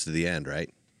close to the end,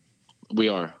 right? We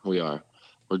are. We're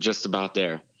just about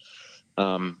there.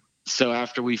 So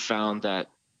after we found that,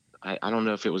 I don't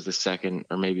know if it was the second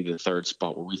or maybe the third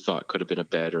spot where we thought could have been a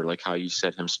bed, or like how you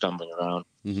said him stumbling around.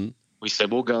 Mm-hmm. We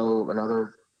said, we'll go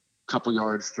another couple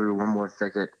yards through one more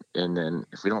thicket, and then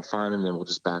if we don't find him, then we'll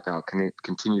just back out,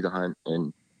 continue to hunt,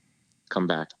 and come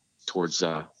back towards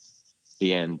the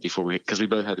end because we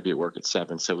both had to be at work at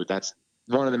 7. So that's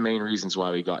one of the main reasons why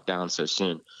we got down so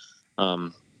soon.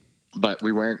 But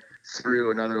we went through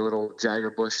another little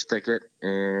jagger bush thicket,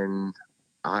 and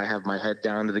I have my head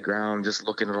down to the ground, just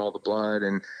looking at all the blood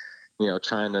and,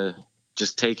 trying to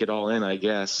just take it all in, I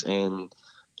guess. And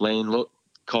Lane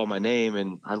called my name,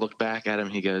 and I looked back at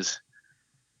him. He goes,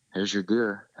 "There's your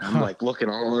deer." I'm like looking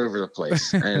all over the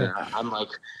place, and I'm like,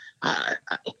 I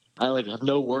have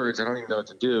no words. I don't even know what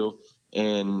to do.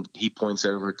 And he points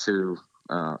over to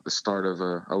the start of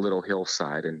a little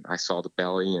hillside, and I saw the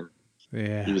belly, and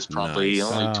he was probably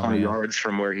only 20 yards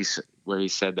from where he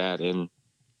said that, and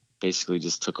basically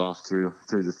just took off through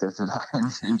the thicket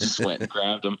and just went and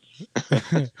grabbed him.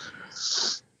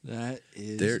 That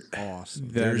is awesome.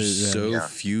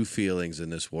 There's few feelings in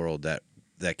this world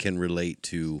that can relate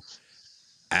to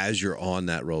as you're on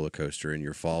that roller coaster and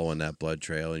you're following that blood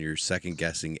trail and you're second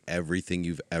guessing everything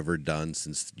you've ever done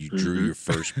since you drew your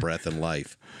first breath in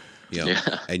life,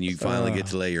 and you finally get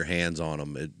to lay your hands on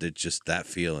them. It just, that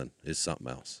feeling is something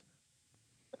else.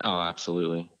 Oh,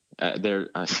 absolutely.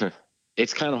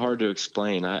 It's kind of hard to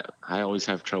explain. I always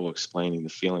have trouble explaining the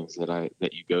feelings that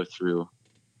you go through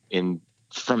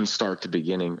from start to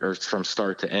beginning, or from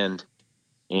start to end.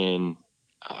 And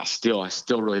I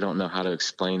still really don't know how to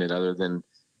explain it, other than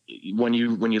when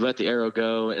you let the arrow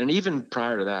go, and even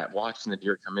prior to that, watching the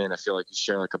deer come in, I feel like you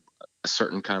share like a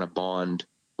certain kind of bond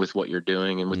with what you're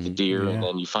doing and with the deer. And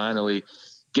then you finally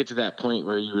get to that point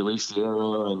where you release the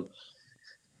arrow and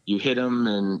you hit them,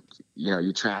 and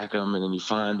you track them, and then you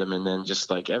find them, and then just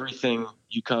like everything,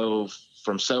 you go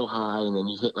from so high, and then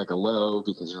you hit like a low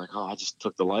because you're like, oh, I just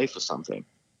took the life of something.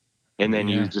 And then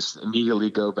you just immediately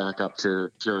go back up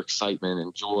to pure excitement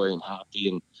and joy and happy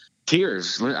and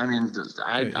tears. I mean,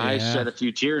 I shed a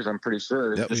few tears, I'm pretty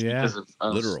sure. Because of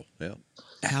literal. Yeah.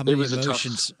 How many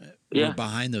emotions were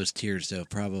behind those tears, though?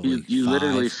 Probably you 5.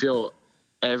 literally feel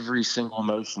every single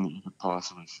emotion that you could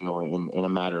possibly feel in a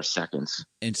matter of seconds.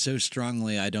 And so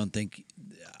strongly,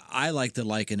 I like to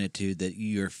liken it to that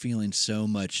you're feeling so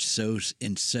much, so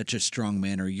in such a strong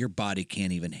manner, your body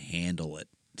can't even handle it.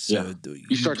 So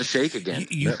you start to shake again.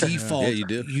 You default. You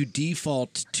do. You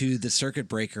default to the circuit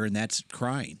breaker, and that's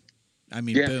crying. I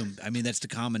mean, boom. I mean, that's the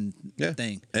common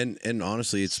thing. And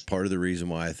honestly, it's part of the reason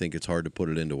why I think it's hard to put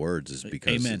it into words, is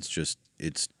because it's just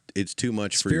it's too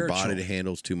much for your body to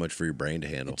handle. It's too much for your brain to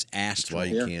handle. It's astral.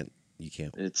 That's why you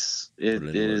can't.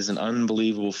 It is an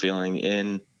unbelievable feeling,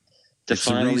 and to it's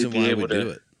finally the reason be why able we to do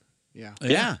it.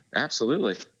 Yeah,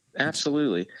 absolutely. That's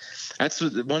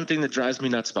the one thing that drives me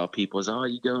nuts about people is,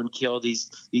 you go and kill these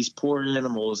poor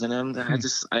animals, and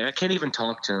I can't even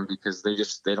talk to them because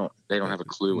they don't have a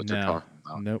clue what they're talking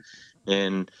about. Nope.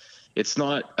 And it's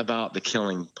not about the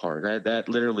killing part. That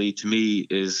literally, to me,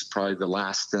 is probably the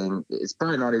last thing. It's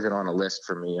probably not even on a list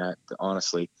for me,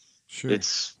 honestly. Sure.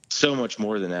 It's so much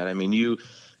more than that. I mean, you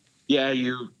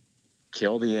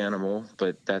kill the animal,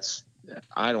 but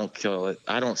I don't kill it.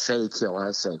 I don't say kill.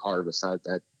 I say harvest.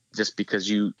 That just because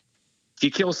you if you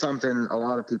kill something, a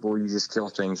lot of people, you just kill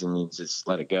things and you just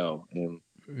let it go. And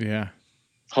Yeah.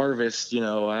 harvest,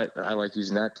 I like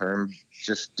using that term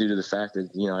just due to the fact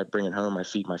that, I bring it home, I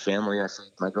feed my family, I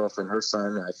feed my girlfriend, her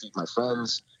son, I feed my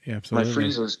friends. Yeah, absolutely. My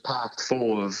freezer's packed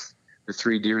full of the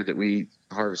 3 deer that we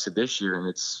harvested this year.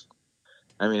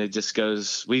 And it just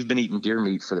goes, we've been eating deer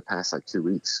meat for the past 2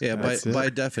 weeks. Yeah. By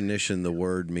definition, the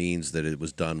word means that it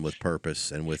was done with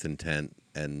purpose and with intent,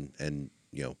 and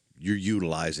you're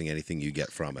utilizing anything you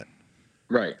get from it.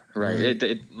 Right.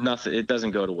 It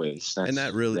doesn't go to waste. And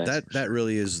that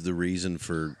really is the reason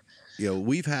for,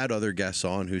 we've had other guests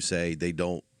on who say they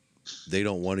don't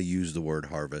want to use the word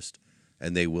harvest,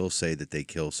 and they will say that they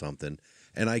kill something.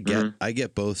 And I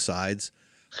get both sides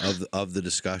of the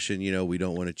discussion. We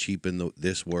don't want to cheapen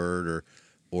this word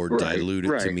or dilute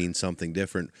it to mean something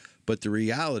different. But the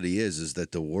reality is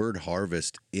that the word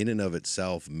harvest in and of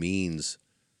itself means,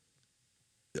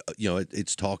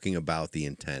 it's talking about the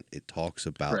intent. It talks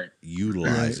about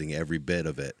utilizing every bit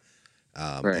of it,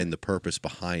 and the purpose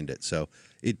behind it. So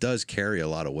it does carry a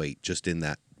lot of weight just in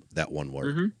that one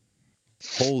word. Mm-hmm.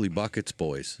 Holy buckets,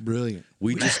 boys. Brilliant.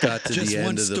 We just got to the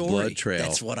end of the blood trail.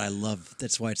 That's what I love.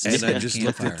 That's why it's and I just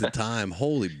looked at the time.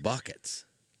 Holy buckets.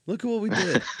 Look at what we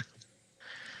did.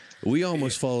 We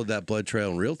almost followed that blood trail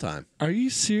in real time. Are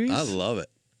you serious? I love it.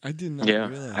 I did not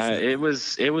realize that.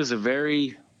 It was a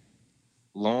very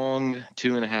long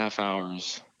 2.5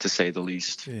 hours, to say the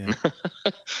least. Yeah.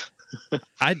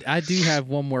 I do have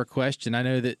one more question. I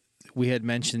know that we had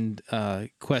mentioned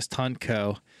Quest Hunt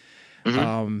Co.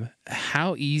 Mm-hmm.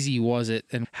 How easy was it,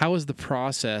 and how was the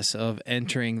process of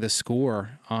entering the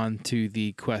score onto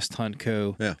the Quest Hunt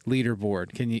Co.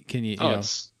 leaderboard? Can you?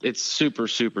 It's super,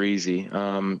 super easy.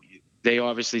 They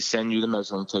obviously send you the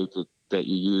measuring tape that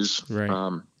you use.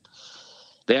 Right.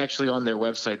 They actually, on their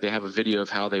website, they have a video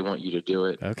of how they want you to do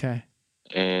it. Okay.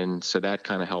 And so that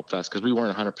kind of helped us because we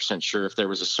weren't 100% sure if there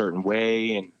was a certain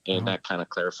way, and that kind of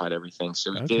clarified everything.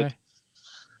 So we did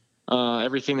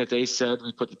everything that they said.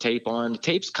 We put the tape on. The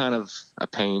tape's kind of a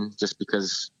pain just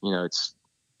because, it's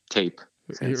tape.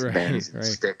 It bends, it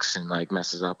sticks, and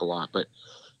messes up a lot. But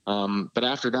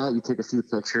after that, you take a few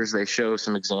pictures. They show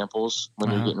some examples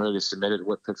when you're getting ready to submit it,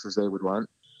 what pictures they would want.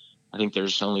 I think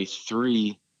there's only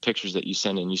 3 pictures that you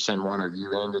send in. You send one of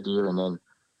you and the deer, and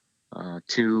then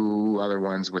 2 other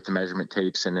ones with the measurement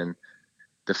tapes, and then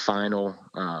the final,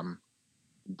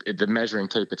 the measuring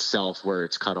tape itself where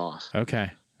it's cut off. Okay.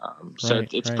 So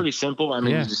it's pretty simple.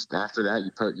 You just, after that,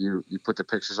 you put the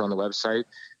pictures on the website,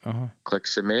 click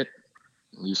submit,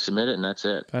 you submit it, and that's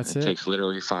it. It takes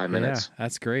literally 5 minutes. Yeah,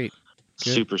 that's great.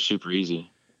 Good. Super, super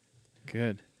easy.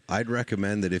 Good. I'd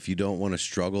recommend that if you don't want to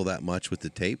struggle that much with the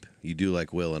tape, you do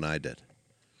like Will and I did.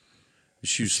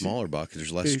 Shoot smaller, Buck, because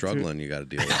there's less struggling you got to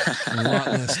deal with. A lot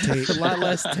less tape. A lot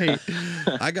less tape.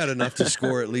 I got enough to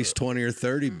score at least 20 or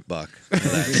 30, Buck. On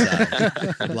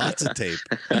that side. Lots of tape.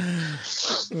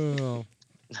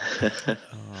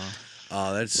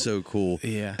 Oh, that's so cool.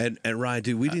 Yeah. And Ryan,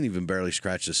 dude, we didn't even barely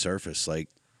scratch the surface.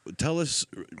 Tell us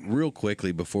real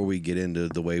quickly before we get into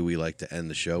the way we like to end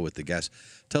the show with the guests.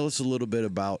 Tell us a little bit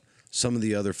about some of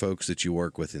the other folks that you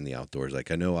work with in the outdoors.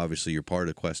 I know obviously you're part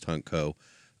of Quest Hunt Co.,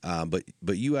 but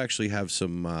you actually have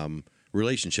some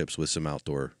relationships with some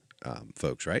outdoor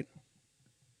folks, right?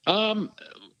 Well,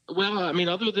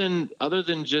 other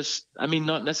than just,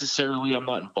 not necessarily, I'm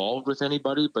not involved with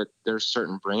anybody, but there's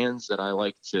certain brands that I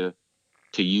like to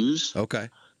use. Okay.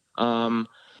 I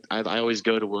always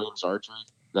go to Williams Archery.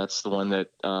 That's the one that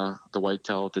the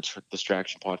Whitetail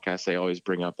Distraction podcast, they always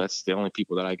bring up. That's the only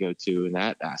people that I go to in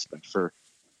that aspect for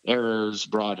arrows,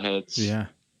 broadheads,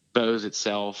 bows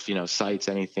itself, sights,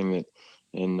 anything that,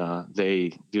 and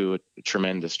they do a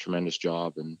tremendous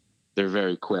job, and they're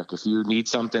very quick. If you need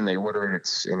something, they order it,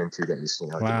 it's in 2 days.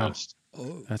 Wow.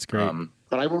 That's great.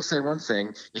 But I will say one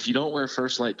thing: if you don't wear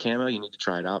First Light camo, you need to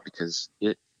try it out because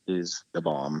it is the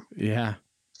bomb. Yeah.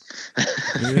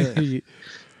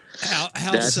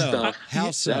 How so?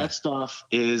 That stuff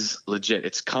is legit.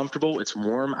 It's comfortable. It's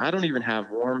warm. I don't even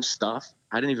have warm stuff.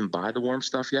 I didn't even buy the warm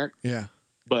stuff yet. Yeah.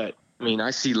 But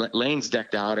I see Lane's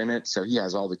decked out in it, so he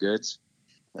has all the goods.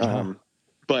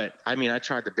 But I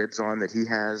tried the bibs on that he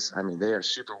has. They are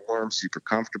super warm, super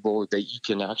comfortable. You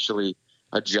can actually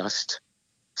adjust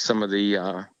some of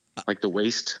the the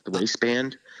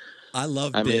waistband. I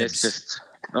love bibs. It's just,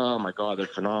 oh my God, they're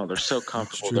phenomenal. They're so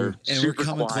comfortable. They're and super we're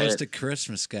coming quiet. close to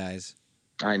Christmas, guys.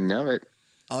 I know it.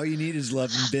 All you need is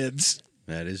love and bibs.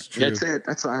 That is true. That's it.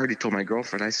 That's what I already told my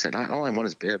girlfriend. I said, all I want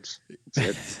is bibs.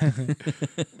 That's it.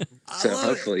 So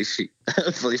hopefully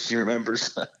she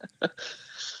remembers.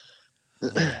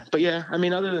 But yeah,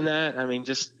 other than that,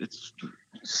 just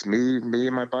Just me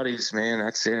and my buddies, man.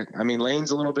 That's it. I mean,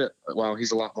 Lane's a little bit. Well,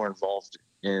 he's a lot more involved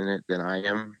in it than I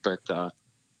am, but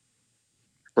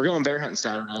we're going bear hunting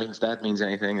Saturday. If that means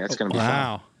anything, that's going to be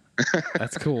wow.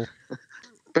 That's cool.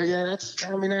 But yeah, that's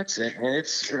it. And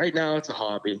it's right now it's a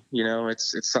hobby. You know,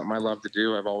 it's something I love to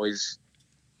do. I've always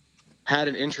had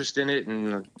an interest in it,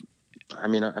 and I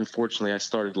mean, unfortunately, I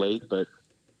started late, but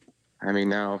I mean,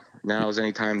 now is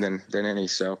any time than any.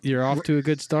 So you're off to a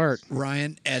good start,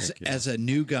 Ryan. As a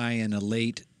new guy and a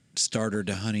late starter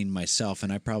to hunting myself,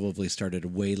 and I probably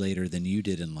started way later than you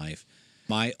did in life.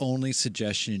 My only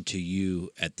suggestion to you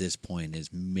at this point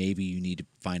is maybe you need to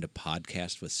find a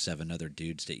podcast with 7 other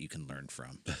dudes that you can learn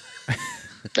from.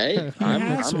 Hey,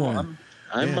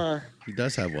 he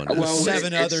does have one. Well,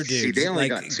 7 other dudes. See, they only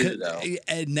got 2 though,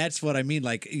 and that's what I mean.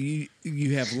 Like you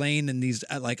have Lane and these.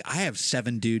 Like I have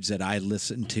 7 dudes that I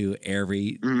listen to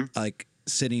every like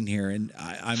sitting here, and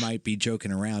I might be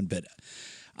joking around, but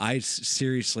I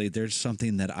seriously, there's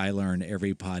something that I learn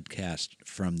every podcast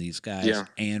from these guys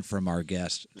and from our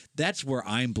guests. That's where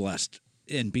I'm blessed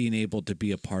in being able to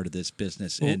be a part of this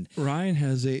business. Well, and Ryan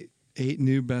has 8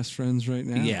 new best friends right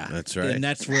now. Yeah, that's right. And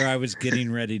that's where I was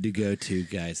getting ready to go to,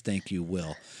 guys. Thank you,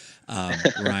 Will.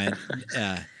 Ryan,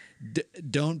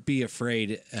 don't be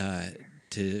afraid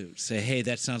to say, hey,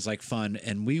 that sounds like fun.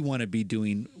 And we want to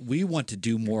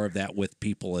do more of that with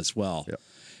people as well. Yep.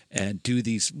 And do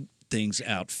these things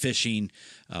out, fishing,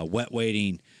 wet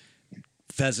wading,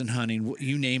 pheasant hunting,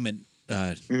 you name it.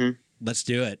 Let's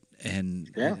do it. And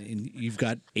you've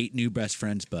got 8 new best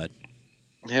friends, bud.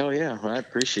 Hell yeah. Well, I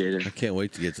appreciate it. I can't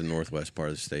wait to get to the northwest part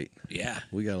of the state. Yeah.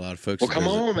 We got a lot of folks. Well, come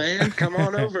on, man. Come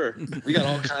on over. We got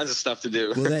all kinds of stuff to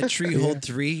do. Will that tree hold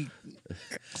 3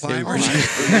 climbers?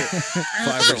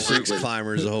 5 or 6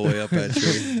 climbers the whole way up that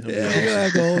tree. Yeah, you're gonna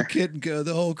have the whole kit and go,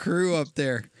 the whole crew up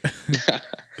there.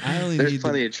 There's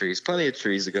plenty of trees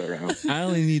to go around. I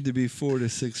only need to be 4 to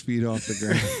 6 feet off the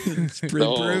ground. It's pretty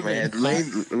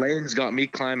man, Lane's got me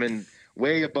climbing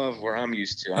way above where I'm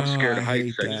used to. I'm scared of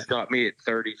heights. So he's got me at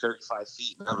 30, 35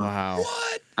 feet. Wow.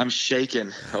 What? I'm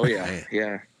shaking. Oh yeah,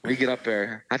 yeah. We get up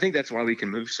there. I think that's why we can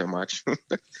move so much.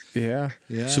 Yeah.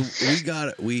 So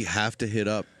we have to hit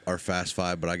up our Fast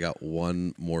 5, but I got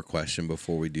one more question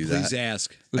before we do that. Please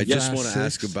ask. I just want to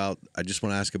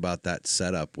ask about that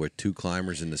setup with 2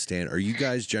 climbers in the stand. Are you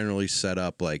guys generally set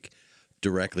up like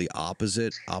directly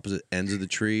opposite ends of the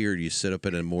tree, or do you sit up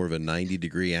at a more of a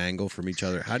 90-degree angle from each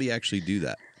other? How do you actually do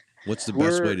that? What's the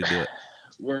best way to do it?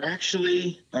 We're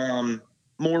actually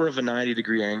more of a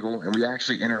 90-degree angle, and we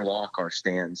actually interlock our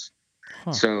stands.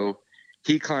 Huh. So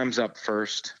he climbs up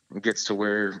first and gets to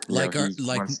where he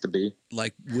wants to be.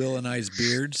 Like Will and I's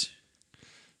beards?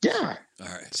 Yeah. All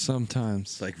right. Sometimes.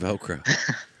 It's like Velcro.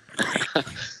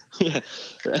 Yeah.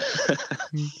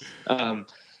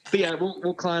 But yeah,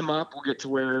 we'll climb up. We'll get to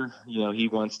where he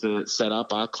wants to set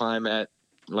up. I'll climb at,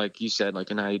 like you said,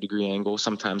 like a 90-degree angle.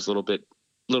 Sometimes a little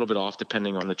bit off,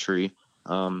 depending on the tree.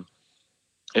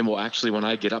 And we'll actually, when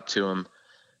I get up to him,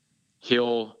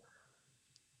 he'll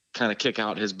kind of kick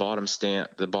out his bottom stand,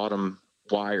 the bottom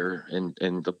wire, and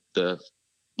the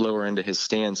lower end of his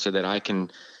stand, so that I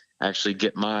can actually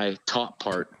get my top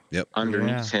part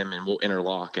underneath him, and we'll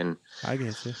interlock. And I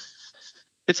guess you.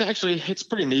 It's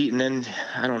pretty neat. And then,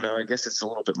 I don't know, I guess it's a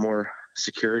little bit more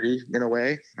security in a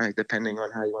way, depending on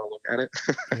how you want to look at it.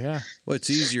 Yeah. Well, it's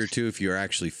easier too if you're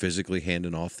actually physically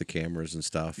handing off the cameras and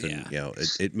stuff, and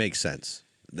it makes sense.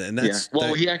 And that's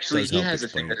Well, he has a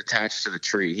thing that's attached to the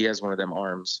tree. He has one of them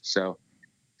arms, so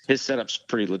his setup's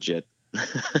pretty legit.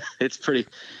 The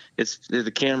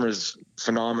camera's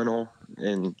phenomenal,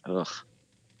 and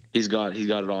he's got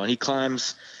it all. And he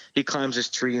climbs this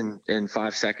tree in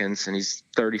 5 seconds, and he's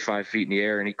 35 feet in the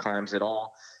air, and he climbs it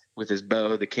all with his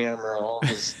bow, the camera, all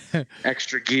his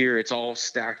extra gear. It's all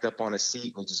stacked up on a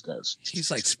seat, and he just goes.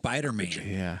 He's like Spider-Man.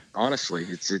 Yeah. Honestly,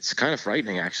 it's kind of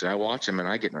frightening, actually. I watch him, and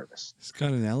I get nervous. It's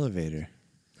got an elevator.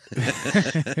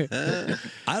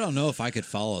 I don't know if I could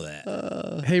follow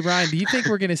that. Hey, Ryan, do you think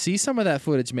we're going to see some of that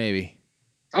footage maybe?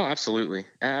 Oh, absolutely.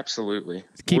 Absolutely.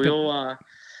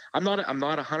 I'm not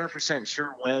 100%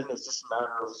 sure when. It's just a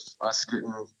matter of us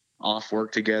getting off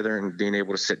work together and being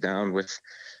able to sit down with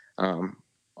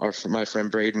my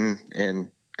friend Braden,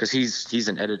 and because he's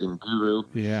an editing guru,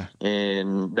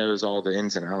 and knows all the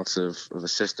ins and outs of the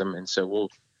system, and so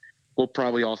we'll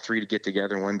probably all 3 to get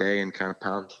together one day and kind of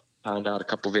pound out a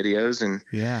couple videos, and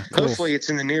hopefully it's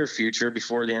in the near future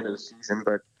before the end of the season,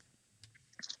 but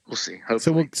we'll see.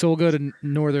 Hopefully. So we'll go to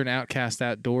Northern Outcast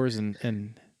Outdoors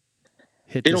and.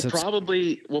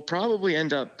 We'll probably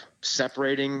end up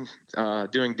separating,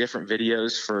 doing different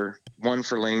videos for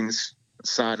Lane's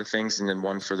side of things, and then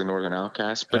one for the Northern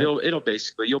Outcasts. But it'll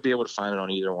basically, you'll be able to find it on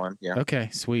either one. Yeah. Okay,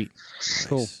 sweet.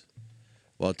 Cool.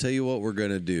 Well, I'll tell you what we're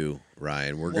gonna do,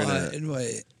 Ryan. We're gonna.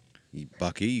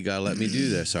 Bucky, you gotta let me do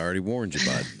this. I already warned you,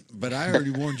 bud. But I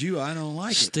already warned you. I don't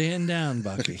like it. Stand down,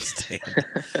 Bucky.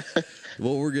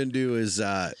 What we're gonna do is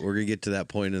we're gonna get to that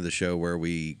point of the show where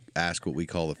we ask what we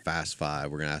call the Fast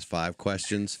Five. We're gonna ask 5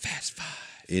 questions. Fast Five.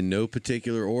 In no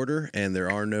particular order, and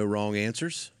there are no wrong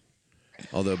answers.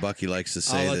 Although Bucky likes to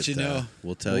say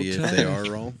we'll tell you if they are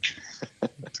wrong.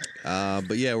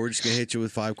 But yeah, we're just gonna hit you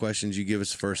with 5 questions. You give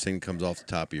us the first thing that comes off the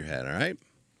top of your head. All right?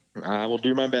 I will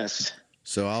do my best.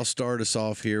 So I'll start us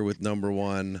off here with number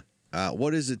 1.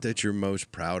 What is it that you're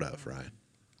most proud of, Ryan?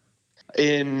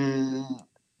 In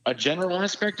a general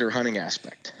aspect or hunting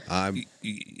aspect?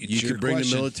 You could bring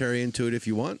the military into it if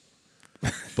you want.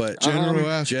 But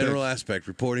general aspect,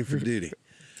 reporting for duty.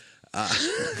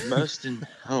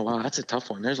 Oh wow, that's a tough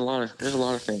one. There's a lot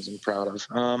of things I'm proud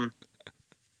of.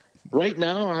 Right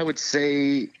now, I would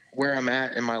say where I'm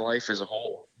at in my life as a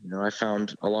whole. You know, I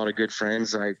found a lot of good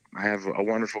friends. I have a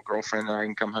wonderful girlfriend that I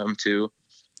can come home to,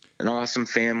 an awesome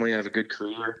family. I have a good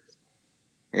career,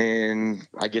 and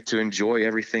I get to enjoy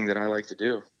everything that I like to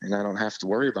do, and I don't have to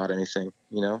worry about anything.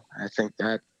 You know, I think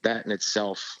that in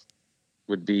itself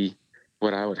would be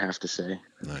what I would have to say.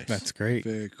 Nice. That's great.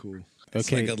 Very cool. It's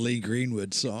Okay. like a Lee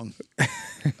Greenwood song.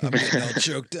 I'm getting all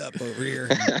choked up over here.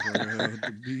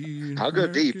 I'll go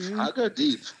deep.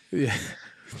 Yeah.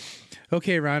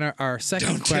 Okay, Ryan. Our second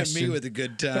Don't tempt question. me with a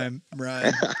good time,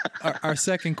 Ryan. Our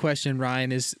second question,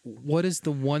 Ryan, is what is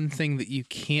the one thing that you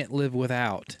can't live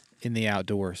without in the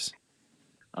outdoors?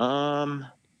 I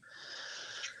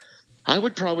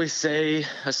would probably say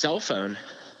a cell phone.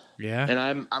 Yeah.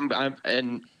 And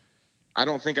and I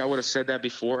don't think I would have said that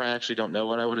before. I actually don't know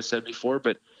what I would have said before,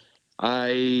 but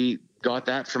I got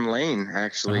that from Lane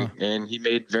actually, and he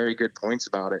made very good points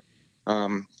about it.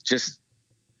 Just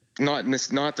not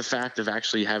the fact of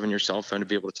actually having your cell phone to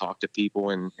be able to talk to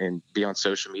people and be on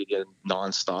social media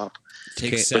nonstop.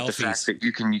 Take but selfies. the fact that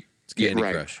you can Candy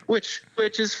right, Crush. which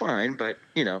is fine, but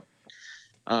you know,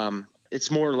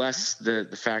 it's more or less the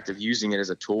fact of using it as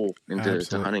a tool into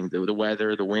hunting, the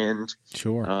weather, the wind.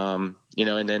 Sure. You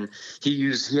know, and then he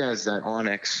has that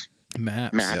Onyx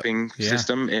mapping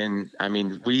system, and I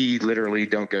mean, we literally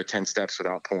don't go 10 steps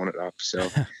without pulling it up. So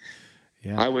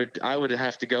yeah, I would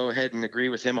have to go ahead and agree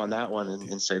with him on that one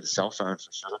and say the cell phone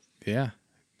for sure. Yeah.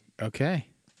 Okay.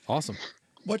 Awesome.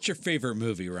 What's your favorite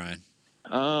movie, Ryan?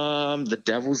 The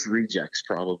Devil's Rejects,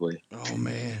 probably. Oh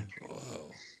man.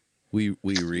 Whoa. We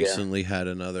recently had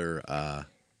another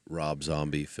Rob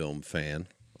Zombie film fan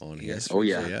on here. Yes. Oh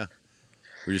yeah. So, yeah.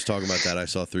 We were just talking about that. I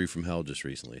saw 3 from Hell just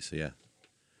recently. So yeah.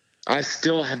 I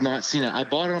still have not seen it. I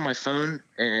bought it on my phone,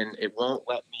 and it won't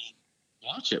let me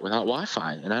watch it without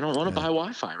Wi-Fi, and I don't want to buy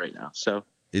Wi-Fi right now. So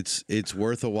it's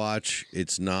worth a watch.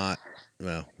 It's not.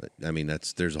 Well, I mean,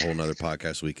 there's a whole nother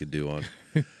podcast we could do on,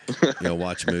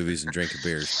 watch movies and drink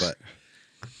beers, but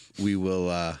we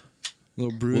will.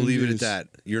 We'll leave it at that.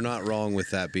 You're not wrong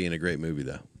with that being a great movie,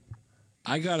 though.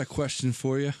 I got a question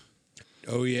for you.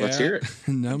 Oh yeah. let's hear it.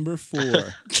 Number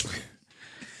 4.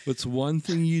 What's one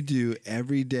thing you do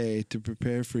every day to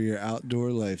prepare for your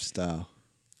outdoor lifestyle?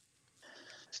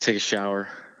 Take a shower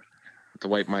to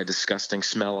wipe my disgusting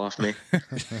smell off me.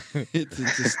 It's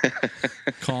just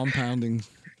compounding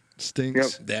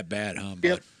stinks. That bad, huh?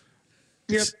 Yep.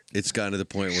 Yep. It's gotten to the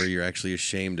point where you're actually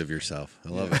ashamed of yourself. I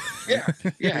love it.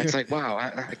 Yeah. It's like, wow,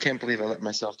 I can't believe I let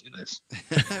myself do this.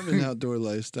 I have an outdoor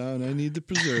lifestyle, and I need to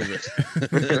preserve it.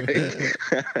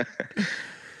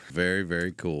 Very,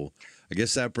 very cool. I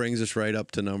guess that brings us right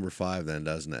up to number 5 then,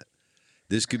 doesn't it?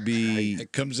 This could be...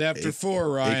 It comes after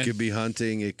 4, Ryan. It could be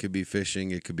hunting. It could be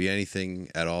fishing. It could be anything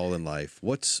at all in life.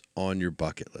 What's on your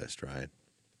bucket list, Ryan?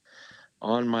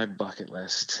 On my bucket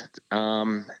list,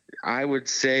 I would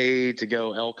say to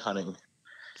go elk hunting.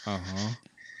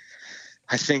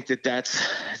 I think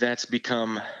that's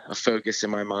become a focus in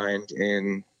my mind,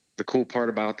 and the cool part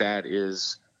about that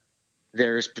is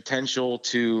there's potential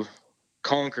to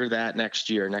conquer that next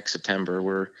September,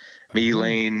 where me,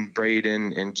 Lane,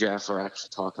 Braden, and Jeff are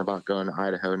actually talking about going to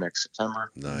Idaho next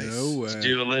September. Nice. No way. To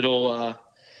do a little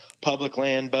public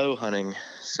land bow hunting.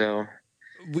 So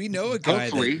we know a guy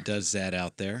hopefully that does that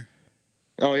out there.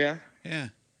 Oh yeah. Yeah.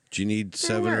 Do you need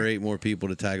 7 or 8 more people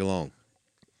to tag along?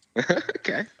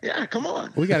 Okay. Yeah, come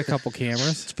on. We got a couple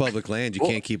cameras. It's public land. You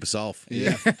can't keep us off.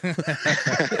 Yeah.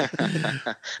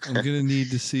 I'm going to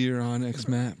need to see your Onyx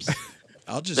maps.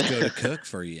 I'll just go to cook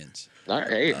for Ian's. All right,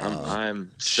 hey,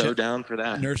 I'm so down for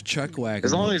that. Nurse Chuck Wagon.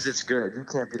 As long as it's good. You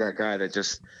can't be that guy that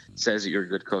just says that you're a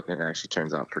good cook and it actually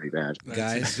turns out pretty bad.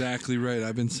 That's exactly right.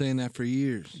 I've been saying that for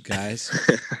years. Guys,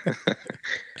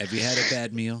 have you had a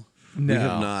bad meal? No. We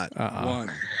have not.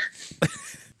 One.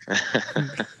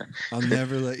 I'll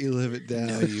never let you live it down.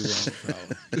 No, you won't,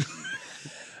 probably.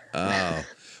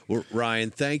 Well,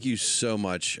 Ryan, thank you so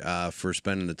much for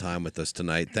spending the time with us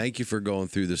tonight. Thank you for going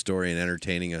through the story and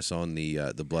entertaining us on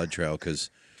the blood trail. Because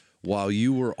while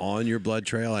you were on your blood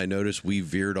trail, I noticed we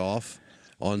veered off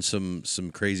on some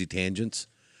crazy tangents,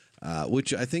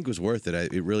 which I think was worth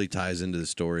it. It really ties into the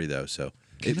story, though. So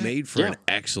it made for an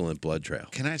excellent blood trail.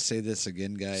 Can I say this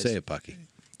again, guys? Say it, Bucky.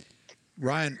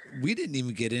 Ryan, we didn't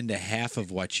even get into half of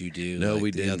what you do. No, like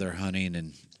we the didn't. other hunting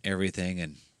and everything,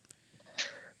 and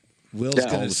Will's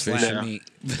going to slap me.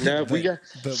 No, but, we got.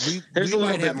 But we There's a little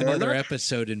might bit have more. another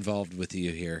episode involved with you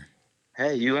here.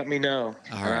 Hey, you let me know,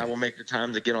 All and I right. will make the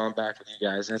time to get on back with you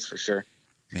guys. That's for sure.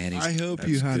 Man, I hope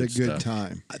you had a good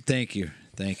time. Thank you.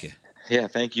 Thank you. Yeah,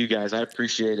 thank you guys. I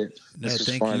appreciate it. No, This was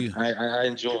thank fun. you. I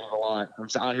enjoy it a lot. I'm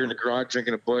out here in the garage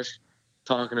drinking a bush,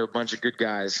 talking to a bunch of good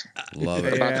guys. Love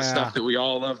it. About the stuff that we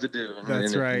all love to do.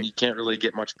 That's right. You can't really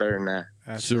get much better than that.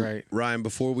 That's right. Ryan,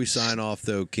 before we sign off,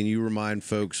 though, can you remind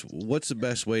folks what's the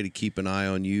best way to keep an eye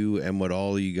on you and what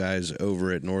all of you guys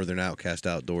over at Northern Outcast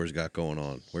Outdoors got going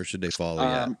on? Where should they follow you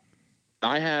at?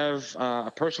 I have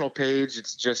a personal page.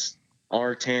 It's just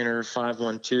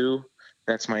rtanner512.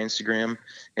 That's my Instagram.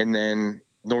 And then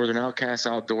Northern Outcast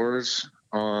Outdoors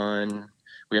on.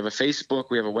 We have a Facebook.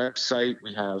 We have a website.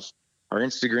 We have our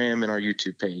Instagram and our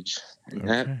YouTube page. And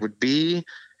that would be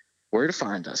where to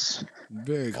find us.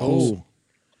 Very cool.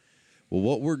 Well,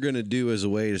 what we're going to do as a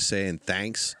way to saying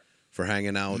thanks for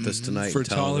hanging out with us tonight. For and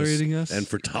telling tolerating us. And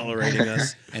for tolerating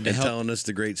us. And and to help- telling us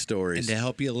the great stories. And to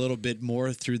help you a little bit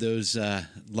more through those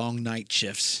long night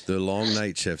shifts. The long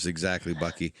night shifts, exactly,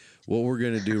 Bucky. What we're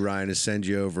going to do, Ryan, is send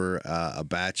you over a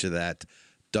batch of that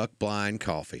Duck Blind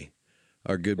coffee.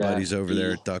 Our good buddies over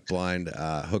there at Duck Blind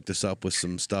hooked us up with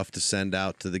some stuff to send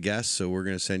out to the guests. So we're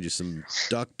going to send you some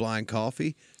Duck Blind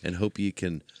coffee and hope you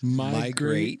can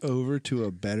Migrate over to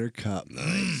a better cup.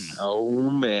 Oh,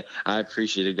 man. I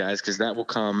appreciate it, guys, because that will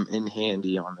come in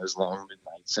handy on those long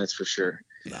midnights. That's for sure.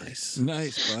 Nice.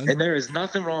 Nice, bud. And there is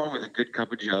nothing wrong with a good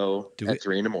cup of Joe at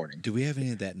 3 in the morning. Do we have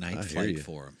any of that night I hear flight you.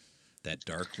 for him? That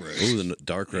dark roast. Oh, the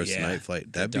dark roast Yeah. night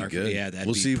flight. That'd Dark- be good. yeah, that'd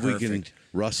we'll be see if we perfect. can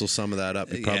rustle some of that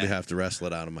up. You probably Yeah. have to wrestle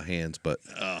it out of my hands, but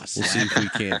Oh, we'll see if we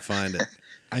can't find it.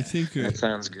 I think That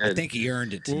sounds good. I think he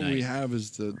earned it what tonight. we have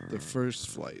is the first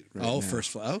flight. Right now.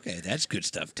 First flight. Okay, that's good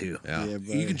stuff too. Yeah. Yeah, You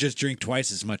buddy. can just drink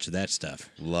twice as much of that stuff.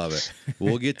 Love it.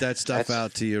 We'll get that stuff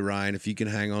out to you, Ryan. If you can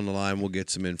hang on the line, we'll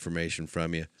get some information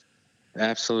from you.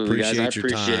 Absolutely, Appreciate guys. I your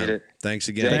appreciate time. it. Thanks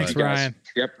again, Thanks, bud. guys. Ryan.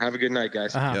 Yep. Have a good night,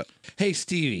 guys. Yep. Hey,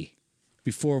 Stevie,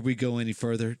 before we go any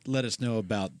further, let us know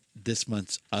about this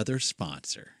month's other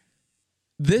sponsor.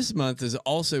 This month is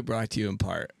also brought to you in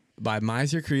part by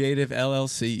Miser Creative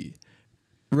LLC.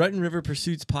 Rutten River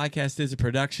Pursuits podcast is a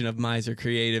production of Miser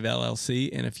Creative LLC,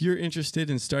 and if you're interested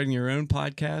in starting your own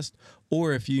podcast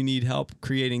or if you need help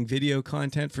creating video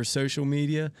content for social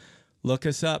media, look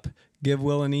us up. Give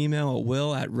Will an email at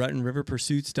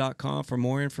will@ruttenriverpursuits.com for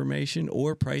more information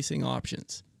or pricing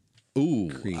options. Ooh,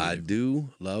 Creative. I do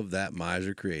love that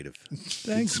Miser Creative.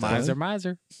 Thanks, Miser, bud.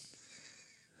 miser.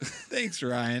 Thanks,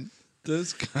 Ryan.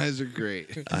 Those guys are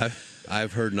great.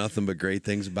 I've heard nothing but great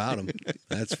things about them.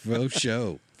 That's for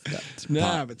show.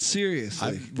 Nah, but seriously,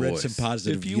 I've read some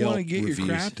positive if you want to Yelp get reviews. your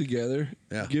crap together,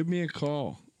 Yeah. give me a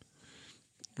call.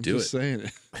 I'm Do just it. saying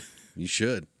it. You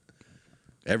should.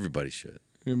 Everybody should.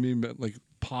 I mean, but like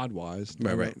pod wise,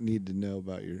 I Right. don't need to know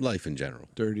about your Life in general.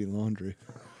 dirty laundry.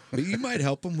 But you might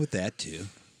help him with that too.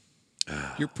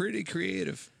 You're pretty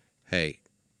creative. Hey,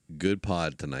 good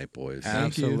pod tonight, boys.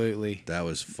 Absolutely. That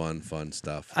was fun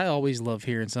stuff. I always love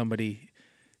hearing somebody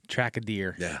track a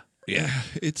deer. Yeah. Yeah,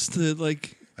 it's the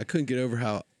like. I couldn't get over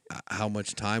how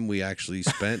much time we actually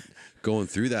spent going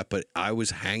through that, but I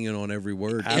was hanging on every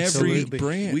word. Absolutely. Every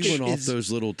branch. We went off is those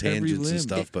little tangents limb. and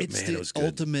stuff, but it's man, the it was good.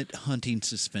 ultimate hunting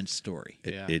suspense story.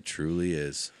 It truly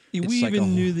is. We It's like even a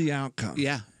knew whole- the outcome.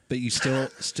 Yeah, but you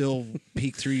still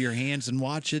peek through your hands and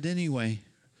watch it anyway.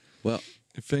 Well,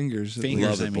 Fingers.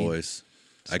 Fingers. love it, I mean. boys.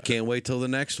 I can't wait till the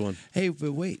next one. Hey,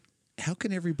 but wait, how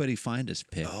can everybody find us,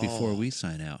 Pick, before we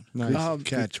sign out? Nice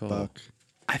catch, call. Buck.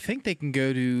 I think they can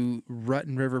go to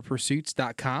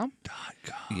ruttenriverpursuits.com.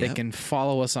 They Yep. can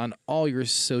follow us on all your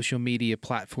social media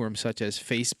platforms such as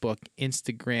Facebook,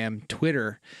 Instagram,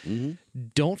 Twitter.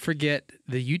 Don't forget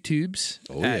the YouTubes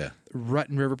Oh, at yeah.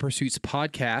 Rutten River Pursuits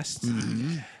Podcast.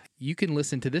 you can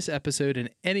listen to this episode and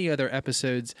any other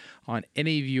episodes on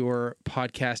any of your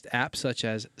podcast apps, such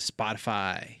as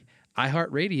Spotify,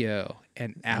 iHeartRadio,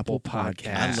 and Apple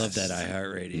Podcasts. I love that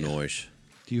iHeartRadio. Noise.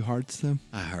 Do you hearts them?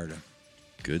 I heard them.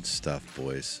 Good stuff,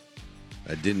 boys.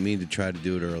 I didn't mean to try to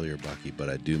do it earlier, Bucky, but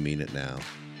I do mean it now.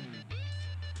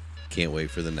 Can't wait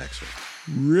for the next one.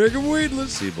 Rick and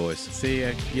Weedless. See you, boys. See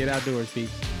ya. Get outdoors,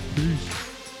 peeps. Peace.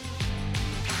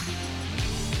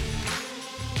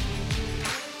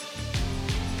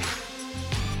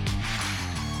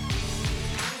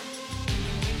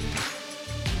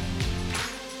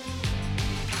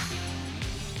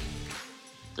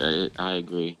 I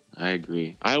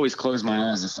agree. I always close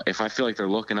my eyes. If I feel like they're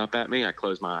looking up at me, I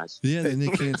close my eyes. Yeah, then they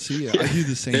can't see you. I do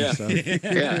the same stuff.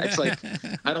 Yeah, it's like,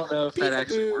 I don't know if that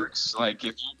actually works. Like,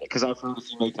 because I've heard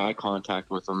if you make eye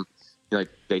contact with them, like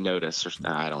they notice, or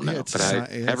I don't know. Yeah,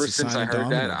 ever since I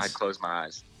heard that, I close my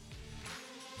eyes.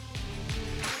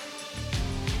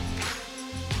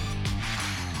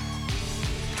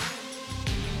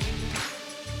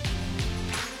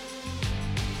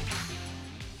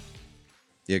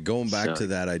 Yeah, going back to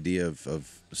that idea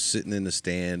of sitting in the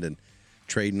stand and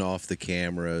trading off the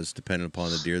cameras, depending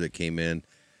upon the deer that came in,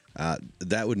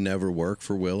 that would never work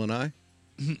for Will and I.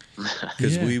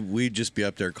 Because we'd just be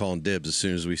up there calling dibs as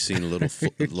soon as we seen a little,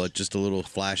 just a little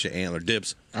flash of antler.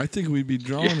 Dibs. I think we'd be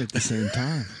drawing at the same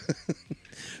time.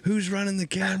 Who's running the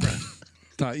camera?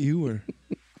 Thought you were.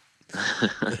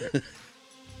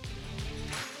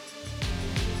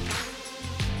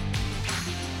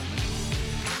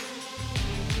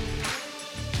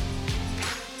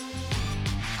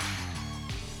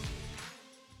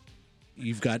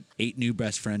 You've got 8 new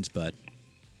best friends, bud.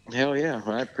 Hell yeah,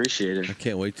 I appreciate it. I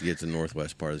can't wait to get to the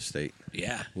northwest part of the state.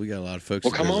 Yeah. We got a lot of folks.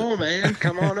 Well, come on, man.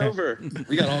 Come on over.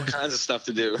 We got all kinds of stuff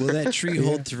to do. Will that tree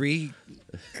hold 3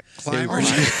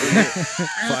 climbers?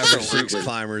 5 or 6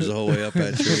 climbers the whole way up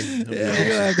that tree. Yeah, we're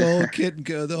gonna have the whole kit and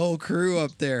go, the whole crew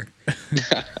up there.